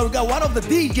what is? We got one of the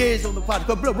DJs on the party.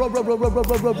 Bro.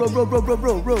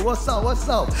 What's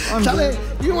up? Charlie,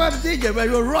 you were the DJ, man.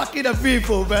 You're rocking the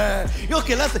people, man.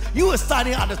 Okay, you were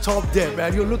standing at the top there,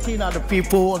 man. You're looking at the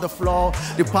people on the floor,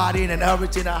 the partying and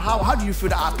everything. How do you feel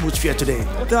the atmosphere today?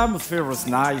 The atmosphere was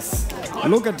nice.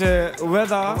 Look at the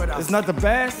weather. It's not the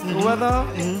best weather.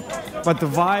 But the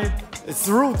vibe, it's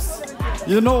Roots.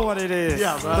 You know what it is.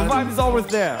 Yeah, the vibe is always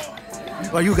there.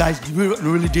 Well, you guys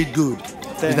really did good.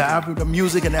 The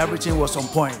music and everything was on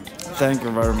point. Thank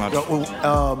you very much.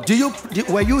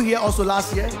 Were you here also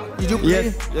last year? Did you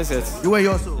play? Yes. You were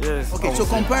here also? Yes. Okay, so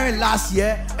comparing last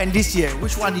year and this year,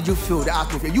 which one did you feel the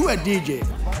atmosphere? You were DJ.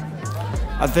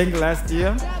 I think last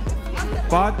year,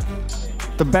 but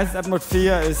the best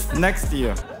atmosphere is next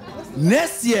year.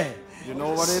 Next year? You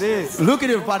know what it is. Look at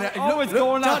it, partner. Always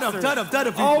going upstairs. Turn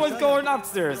up. Always going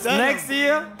upstairs. Next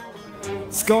year,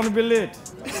 it's going to be lit.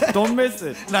 Don't miss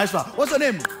it. Nice one. What's your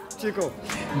name? Chico.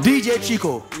 DJ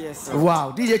Chico. Yes, sir.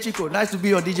 Wow, DJ Chico, nice to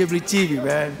be on DJ Bleed TV,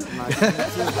 man.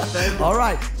 All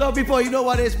right, so people, you know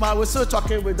what it is, man. We're still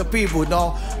talking with the people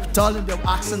now, telling them,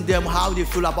 asking them how they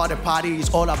feel about the party. It's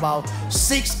all about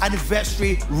 6th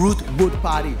anniversary Root Boat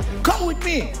Party. Come with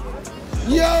me.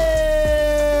 Yo!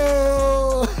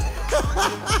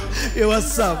 Yo,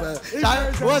 what's up, man?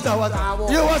 What's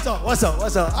up? Yo, what's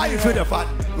up? How you feel the party?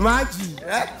 Maggie,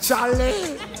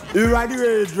 Charlie, you ready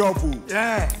to drop?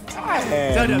 Yeah.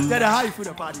 Tell them how you feel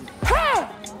the party.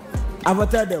 I'm gonna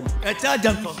tell them. Tell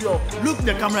them something. Look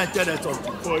the camera and tell them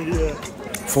something.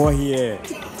 For here.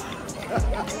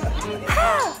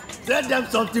 Tell them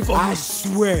something for I me.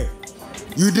 swear,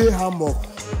 you did Hamburg.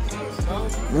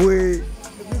 Wait.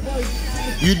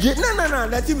 You did no.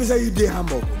 Let me say you did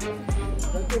Hamburg.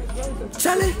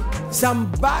 Charlie, some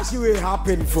bad shit will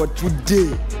happen for today.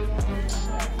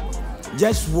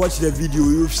 Just watch the video,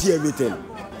 you'll see everything.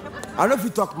 I don't know if you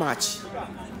talk much.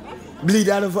 Bleed,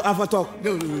 I don't have to talk.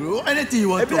 No. Anything you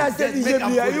want to talk.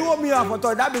 You want me to have to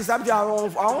talk? That means something I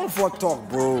want for talk,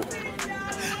 bro.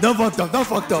 Don't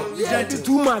fuck talk. Yeah,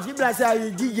 too much. If I say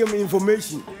you give them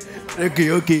information.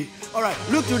 Okay. All right,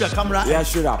 look through the camera. Yeah,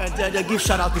 shut up. And give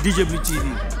shout out to DJ Bleed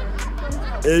TV.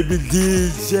 Hey,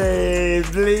 DJ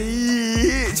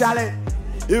Bleed. Charlie,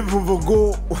 if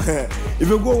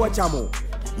you go watch them,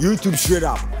 YouTube straight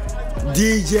up.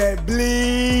 DJ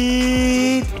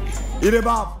Bleed. It's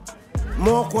about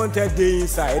more content there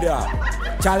inside there.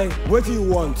 Charlie, what do you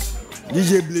want?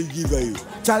 DJ Bleed give you.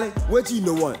 Charlie, what do you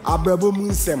know want? Abrabo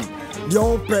Munsem. The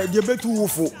old pet, the better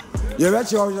woofo. You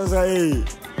bet you just say, hey.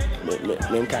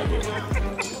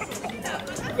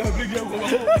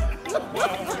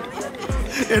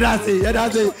 That's it.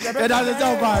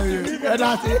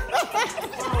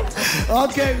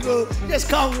 Okay, bro. Just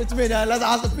come with me now. Let's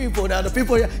ask the people now. The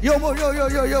people, yo,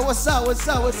 what's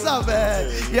up,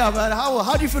 man? Yeah, man.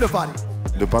 How do you feel the party?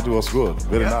 The party was good,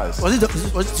 very nice.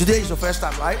 Was today is your first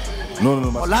time, right? No.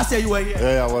 Last year you were here.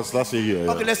 Yeah, I was last year here.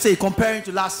 Okay, let's say comparing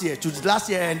to last year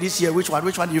and this year, which one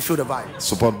do you feel the vibe?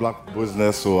 Support black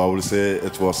business, so I will say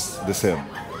it was the same.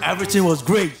 Everything was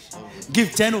great. Give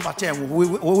 10 over 10.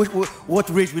 What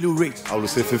rate will you rate? I will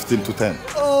say 15 to 10.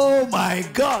 Oh my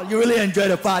God, you really enjoyed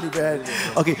the party, man.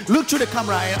 Okay, look through the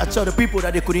camera and tell the people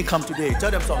that they couldn't come today. Tell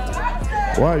them something.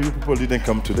 Why you people didn't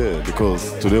come today?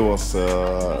 Because today was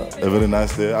a very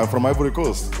nice day. I'm from Ivory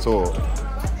Coast, so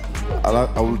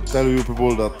I will tell you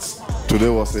people that today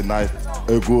was a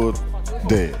good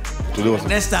day. Today was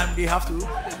next time they have to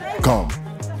come.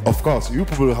 Of course, you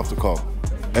people have to come.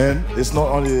 And it's not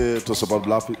only to support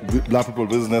black people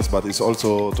business, but it's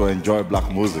also to enjoy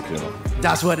black music, you know.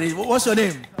 That's what it is. What's your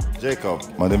name? Jacob.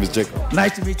 My name is Jacob.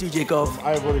 Nice to meet you, Jacob.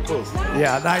 Ivory Coast.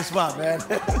 Yeah, nice one, man.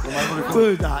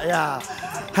 Good, yeah.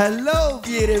 Hello,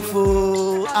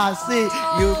 beautiful. I see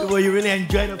you really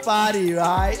enjoyed the party,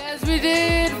 right? Yes, we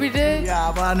did.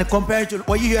 Yeah, but compared to,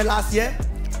 were you here last year?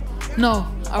 No.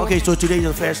 Okay, so today is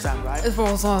the first time, right? It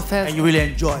was our first. And you really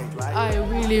enjoyed, right? I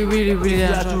really enjoyed. If you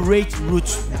had to rate Root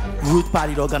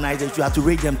Party, the organizers, you have to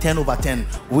rate them 10 over 10.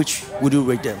 Which would you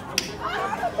rate them?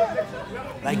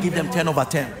 Like give them 10 over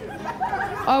 10.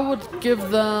 I would give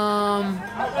them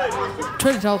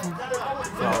 20,000.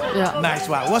 Yeah. Nice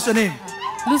one. What's your name?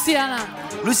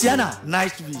 Luciana,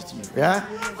 nice to meet you. Yeah?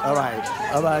 All right.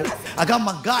 I got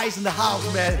my guys in the house,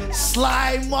 man.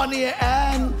 Sly Money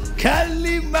and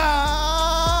Kalima.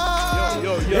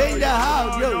 Yo. In the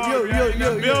house.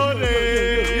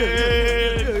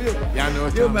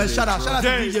 Yo, man, shout out to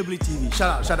DJ Bleed TV.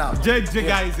 Shout out. JJ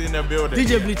guys in the building.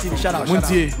 DJ Bleed TV, shout out.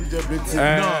 DJ Bleed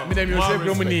TV. No, me name Joseph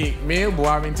Dominique. Me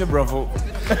boy, me te bravo.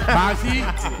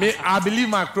 I believe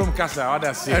my Chrome Casa. What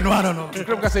I say? No.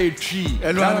 Chrome Casa is tree.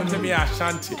 That me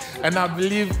Ashanti, and I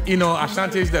believe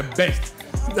Ashanti is the best.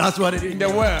 That's what it is in the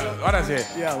world. What I say?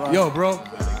 Yeah, man. Yo, bro.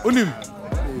 Unim,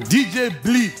 DJ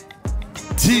Bleed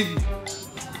TV.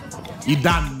 You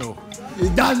don't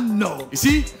know. You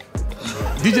see?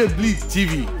 DJ Bleed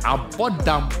TV. I bought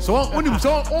them. So on him. Go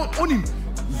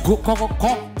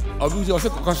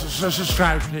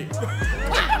subscribe.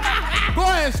 Go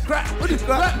and subscribe. Go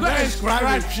and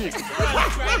subscribe.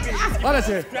 What I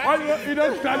say? You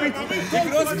don't subscribe it.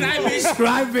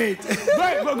 Subscribe it. Go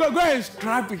and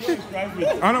subscribe it.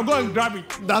 I'm not going to grab it.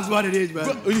 That's what it is,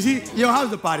 man. You see? Yo,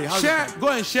 how's the party? Go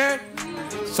and share.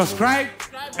 Subscribe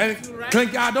and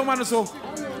click. I don't want to so.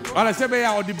 All I say,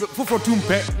 I will for 2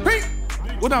 pay.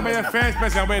 What am I first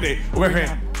person ready?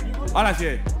 All I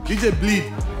say, DJ Bleed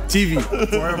TV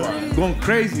forever, going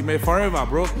crazy, man, forever,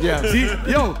 bro. Yeah. See,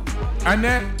 yo, and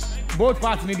then both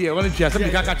parties need it. When you something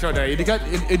can catch other, it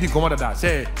come out of that.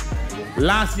 Say,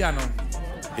 last year, no,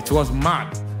 it was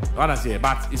mad. What I say,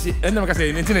 but you see, and I say,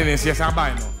 anything in this, yes, I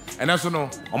buy no. And also no,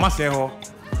 on my say,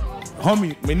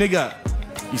 homie, my nigga,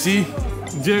 you see,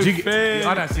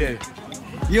 what I say.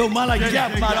 Yo, man like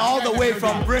Jeff, man, all the way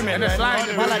from Bremen. Man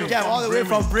like Jeff, all the way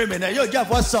from Bremen. Yo, Jeff,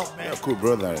 what's up, man? Cool,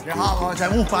 brother. How long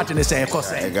time? Who part in the same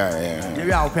course? Yeah.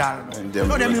 We are out.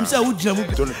 No, them himself who jump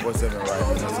 24/7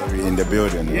 right in the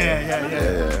building.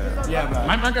 Yeah, man.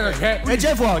 My man hey,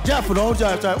 Jeff, no,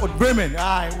 Bremen.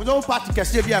 We don't party can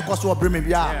still be a cost of Bremen.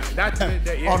 Yeah.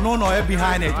 Or no,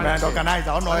 behind it, man.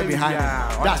 Organizer, or no, behind it.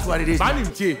 That's what it is.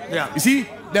 Yeah. You see,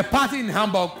 the party in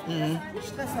Hamburg,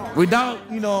 without,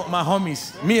 you know, my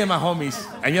homies, me and my homies,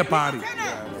 and your party.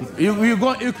 You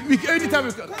go, anytime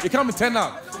you come and turn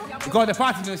up, because the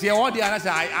party, you see, all the others,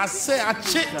 I say, I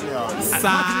cheat.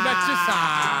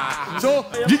 So,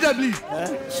 DJ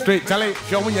straight, Charlie,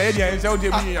 show me your area and say, after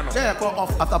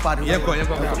party.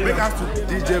 Bring us to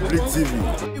DJ Bleak TV.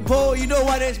 People, you know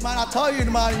what it is, man. I tell you,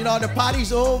 man, you know, the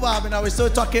party's over. I mean, I was still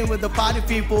talking with the party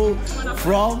people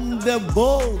from the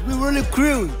boat. We really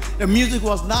cruised. The music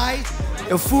was nice,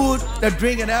 the food, the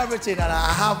drink, and everything. And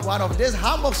I have one of this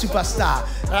Hamburg superstar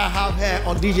that I have here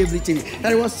on DJ Bleak TV.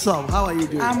 Hey, what's up? How are you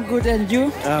doing? I'm good, and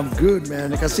you? I'm good,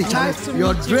 man. You can see Nice to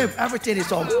your meet you. drip, everything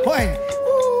is on point.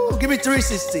 Ooh, give me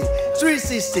 360.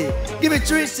 360. Give me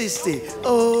 360.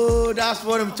 Oh, that's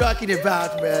what I'm talking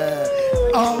about, man.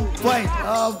 On point.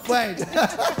 On point.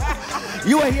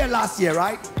 You were here last year,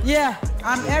 right? Yeah,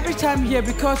 I'm every time here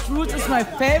because Roots is my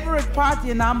favorite party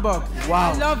in Hamburg.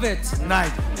 Wow. I love it.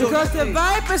 Nice. Because the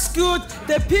vibe is good,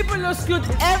 the people is good,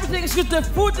 everything is good, the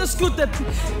food is good, the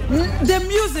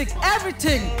music,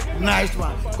 everything. Nice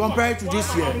one. Compared to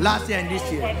this year, last year and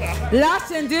this year. Last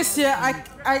year and this year,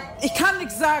 ich kann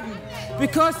nichts sagen,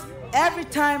 because every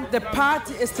time the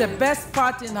party is the best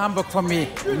party in Hamburg for me.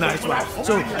 Nice one.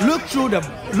 So look through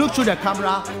the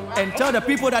camera and tell the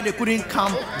people that they couldn't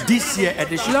come this year at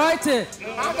the show. Leute,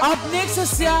 ob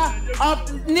nächstes Jahr,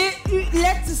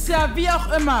 letztes Jahr, wie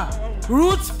auch immer,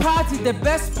 Roots Party, the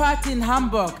best party in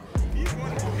Hamburg.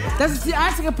 Das ist die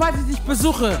einzige Party, die ich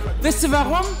besuche. Wisst ihr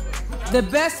warum? The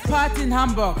best party in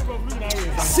Hamburg.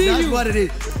 See That's you. what it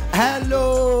is.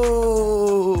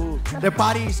 Hello. The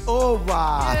party is over.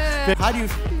 Yeah. How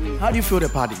do you feel the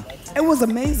party? It was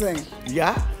amazing.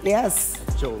 Yeah? Yes.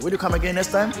 So will you come again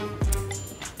next time?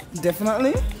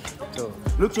 Definitely. So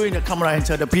look through in the camera and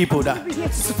tell the people that. I'm gonna be here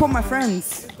to support my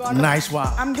friends. Nice one.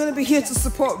 I'm gonna be here to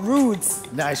support Roots.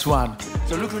 Nice one.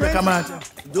 So look through the camera and tell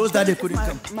those that they couldn't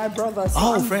come. My brothers.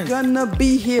 Oh, I'm friends. gonna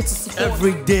be here to support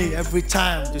Every day, every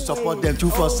time to support them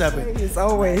 247.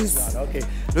 Always. Okay.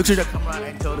 Look through the camera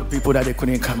and tell the people that they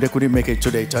couldn't come. They couldn't make it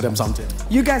today. Tell them something.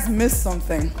 You guys missed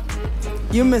something.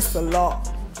 You missed a lot.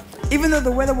 Even though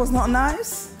the weather was not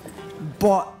nice,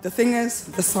 but the thing is,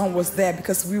 the sun was there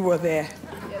because we were there.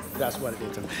 That's what it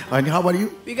is. And how about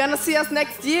you? We're gonna see us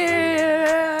next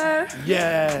year.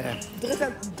 Yeah.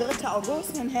 3.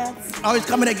 August, mein Herz. Oh, it's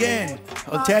coming again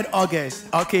on 3rd August.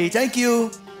 Okay, thank you.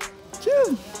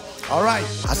 All right.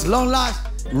 As long last,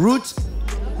 Roots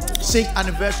 6th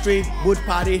anniversary boat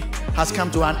party has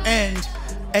come to an end,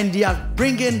 and they are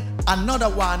bringing another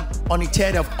one on the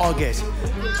 3rd of August.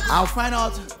 I'll find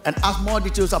out and ask more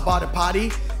details about the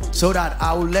party so that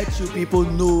I will let you people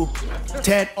know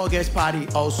 3rd August party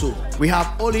also. We have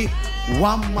only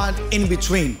 1 month in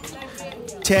between.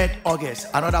 3rd August,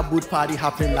 another boat party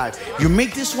happening live. You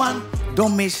make this one,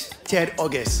 don't miss 3rd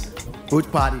August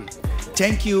boat party.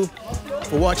 Thank you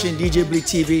for watching DJ Bleak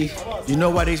TV. You know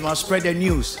what it is, man. Spread the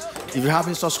news. If you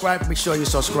haven't subscribed, make sure you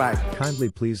subscribe. Kindly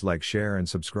please like, share, and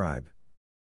subscribe.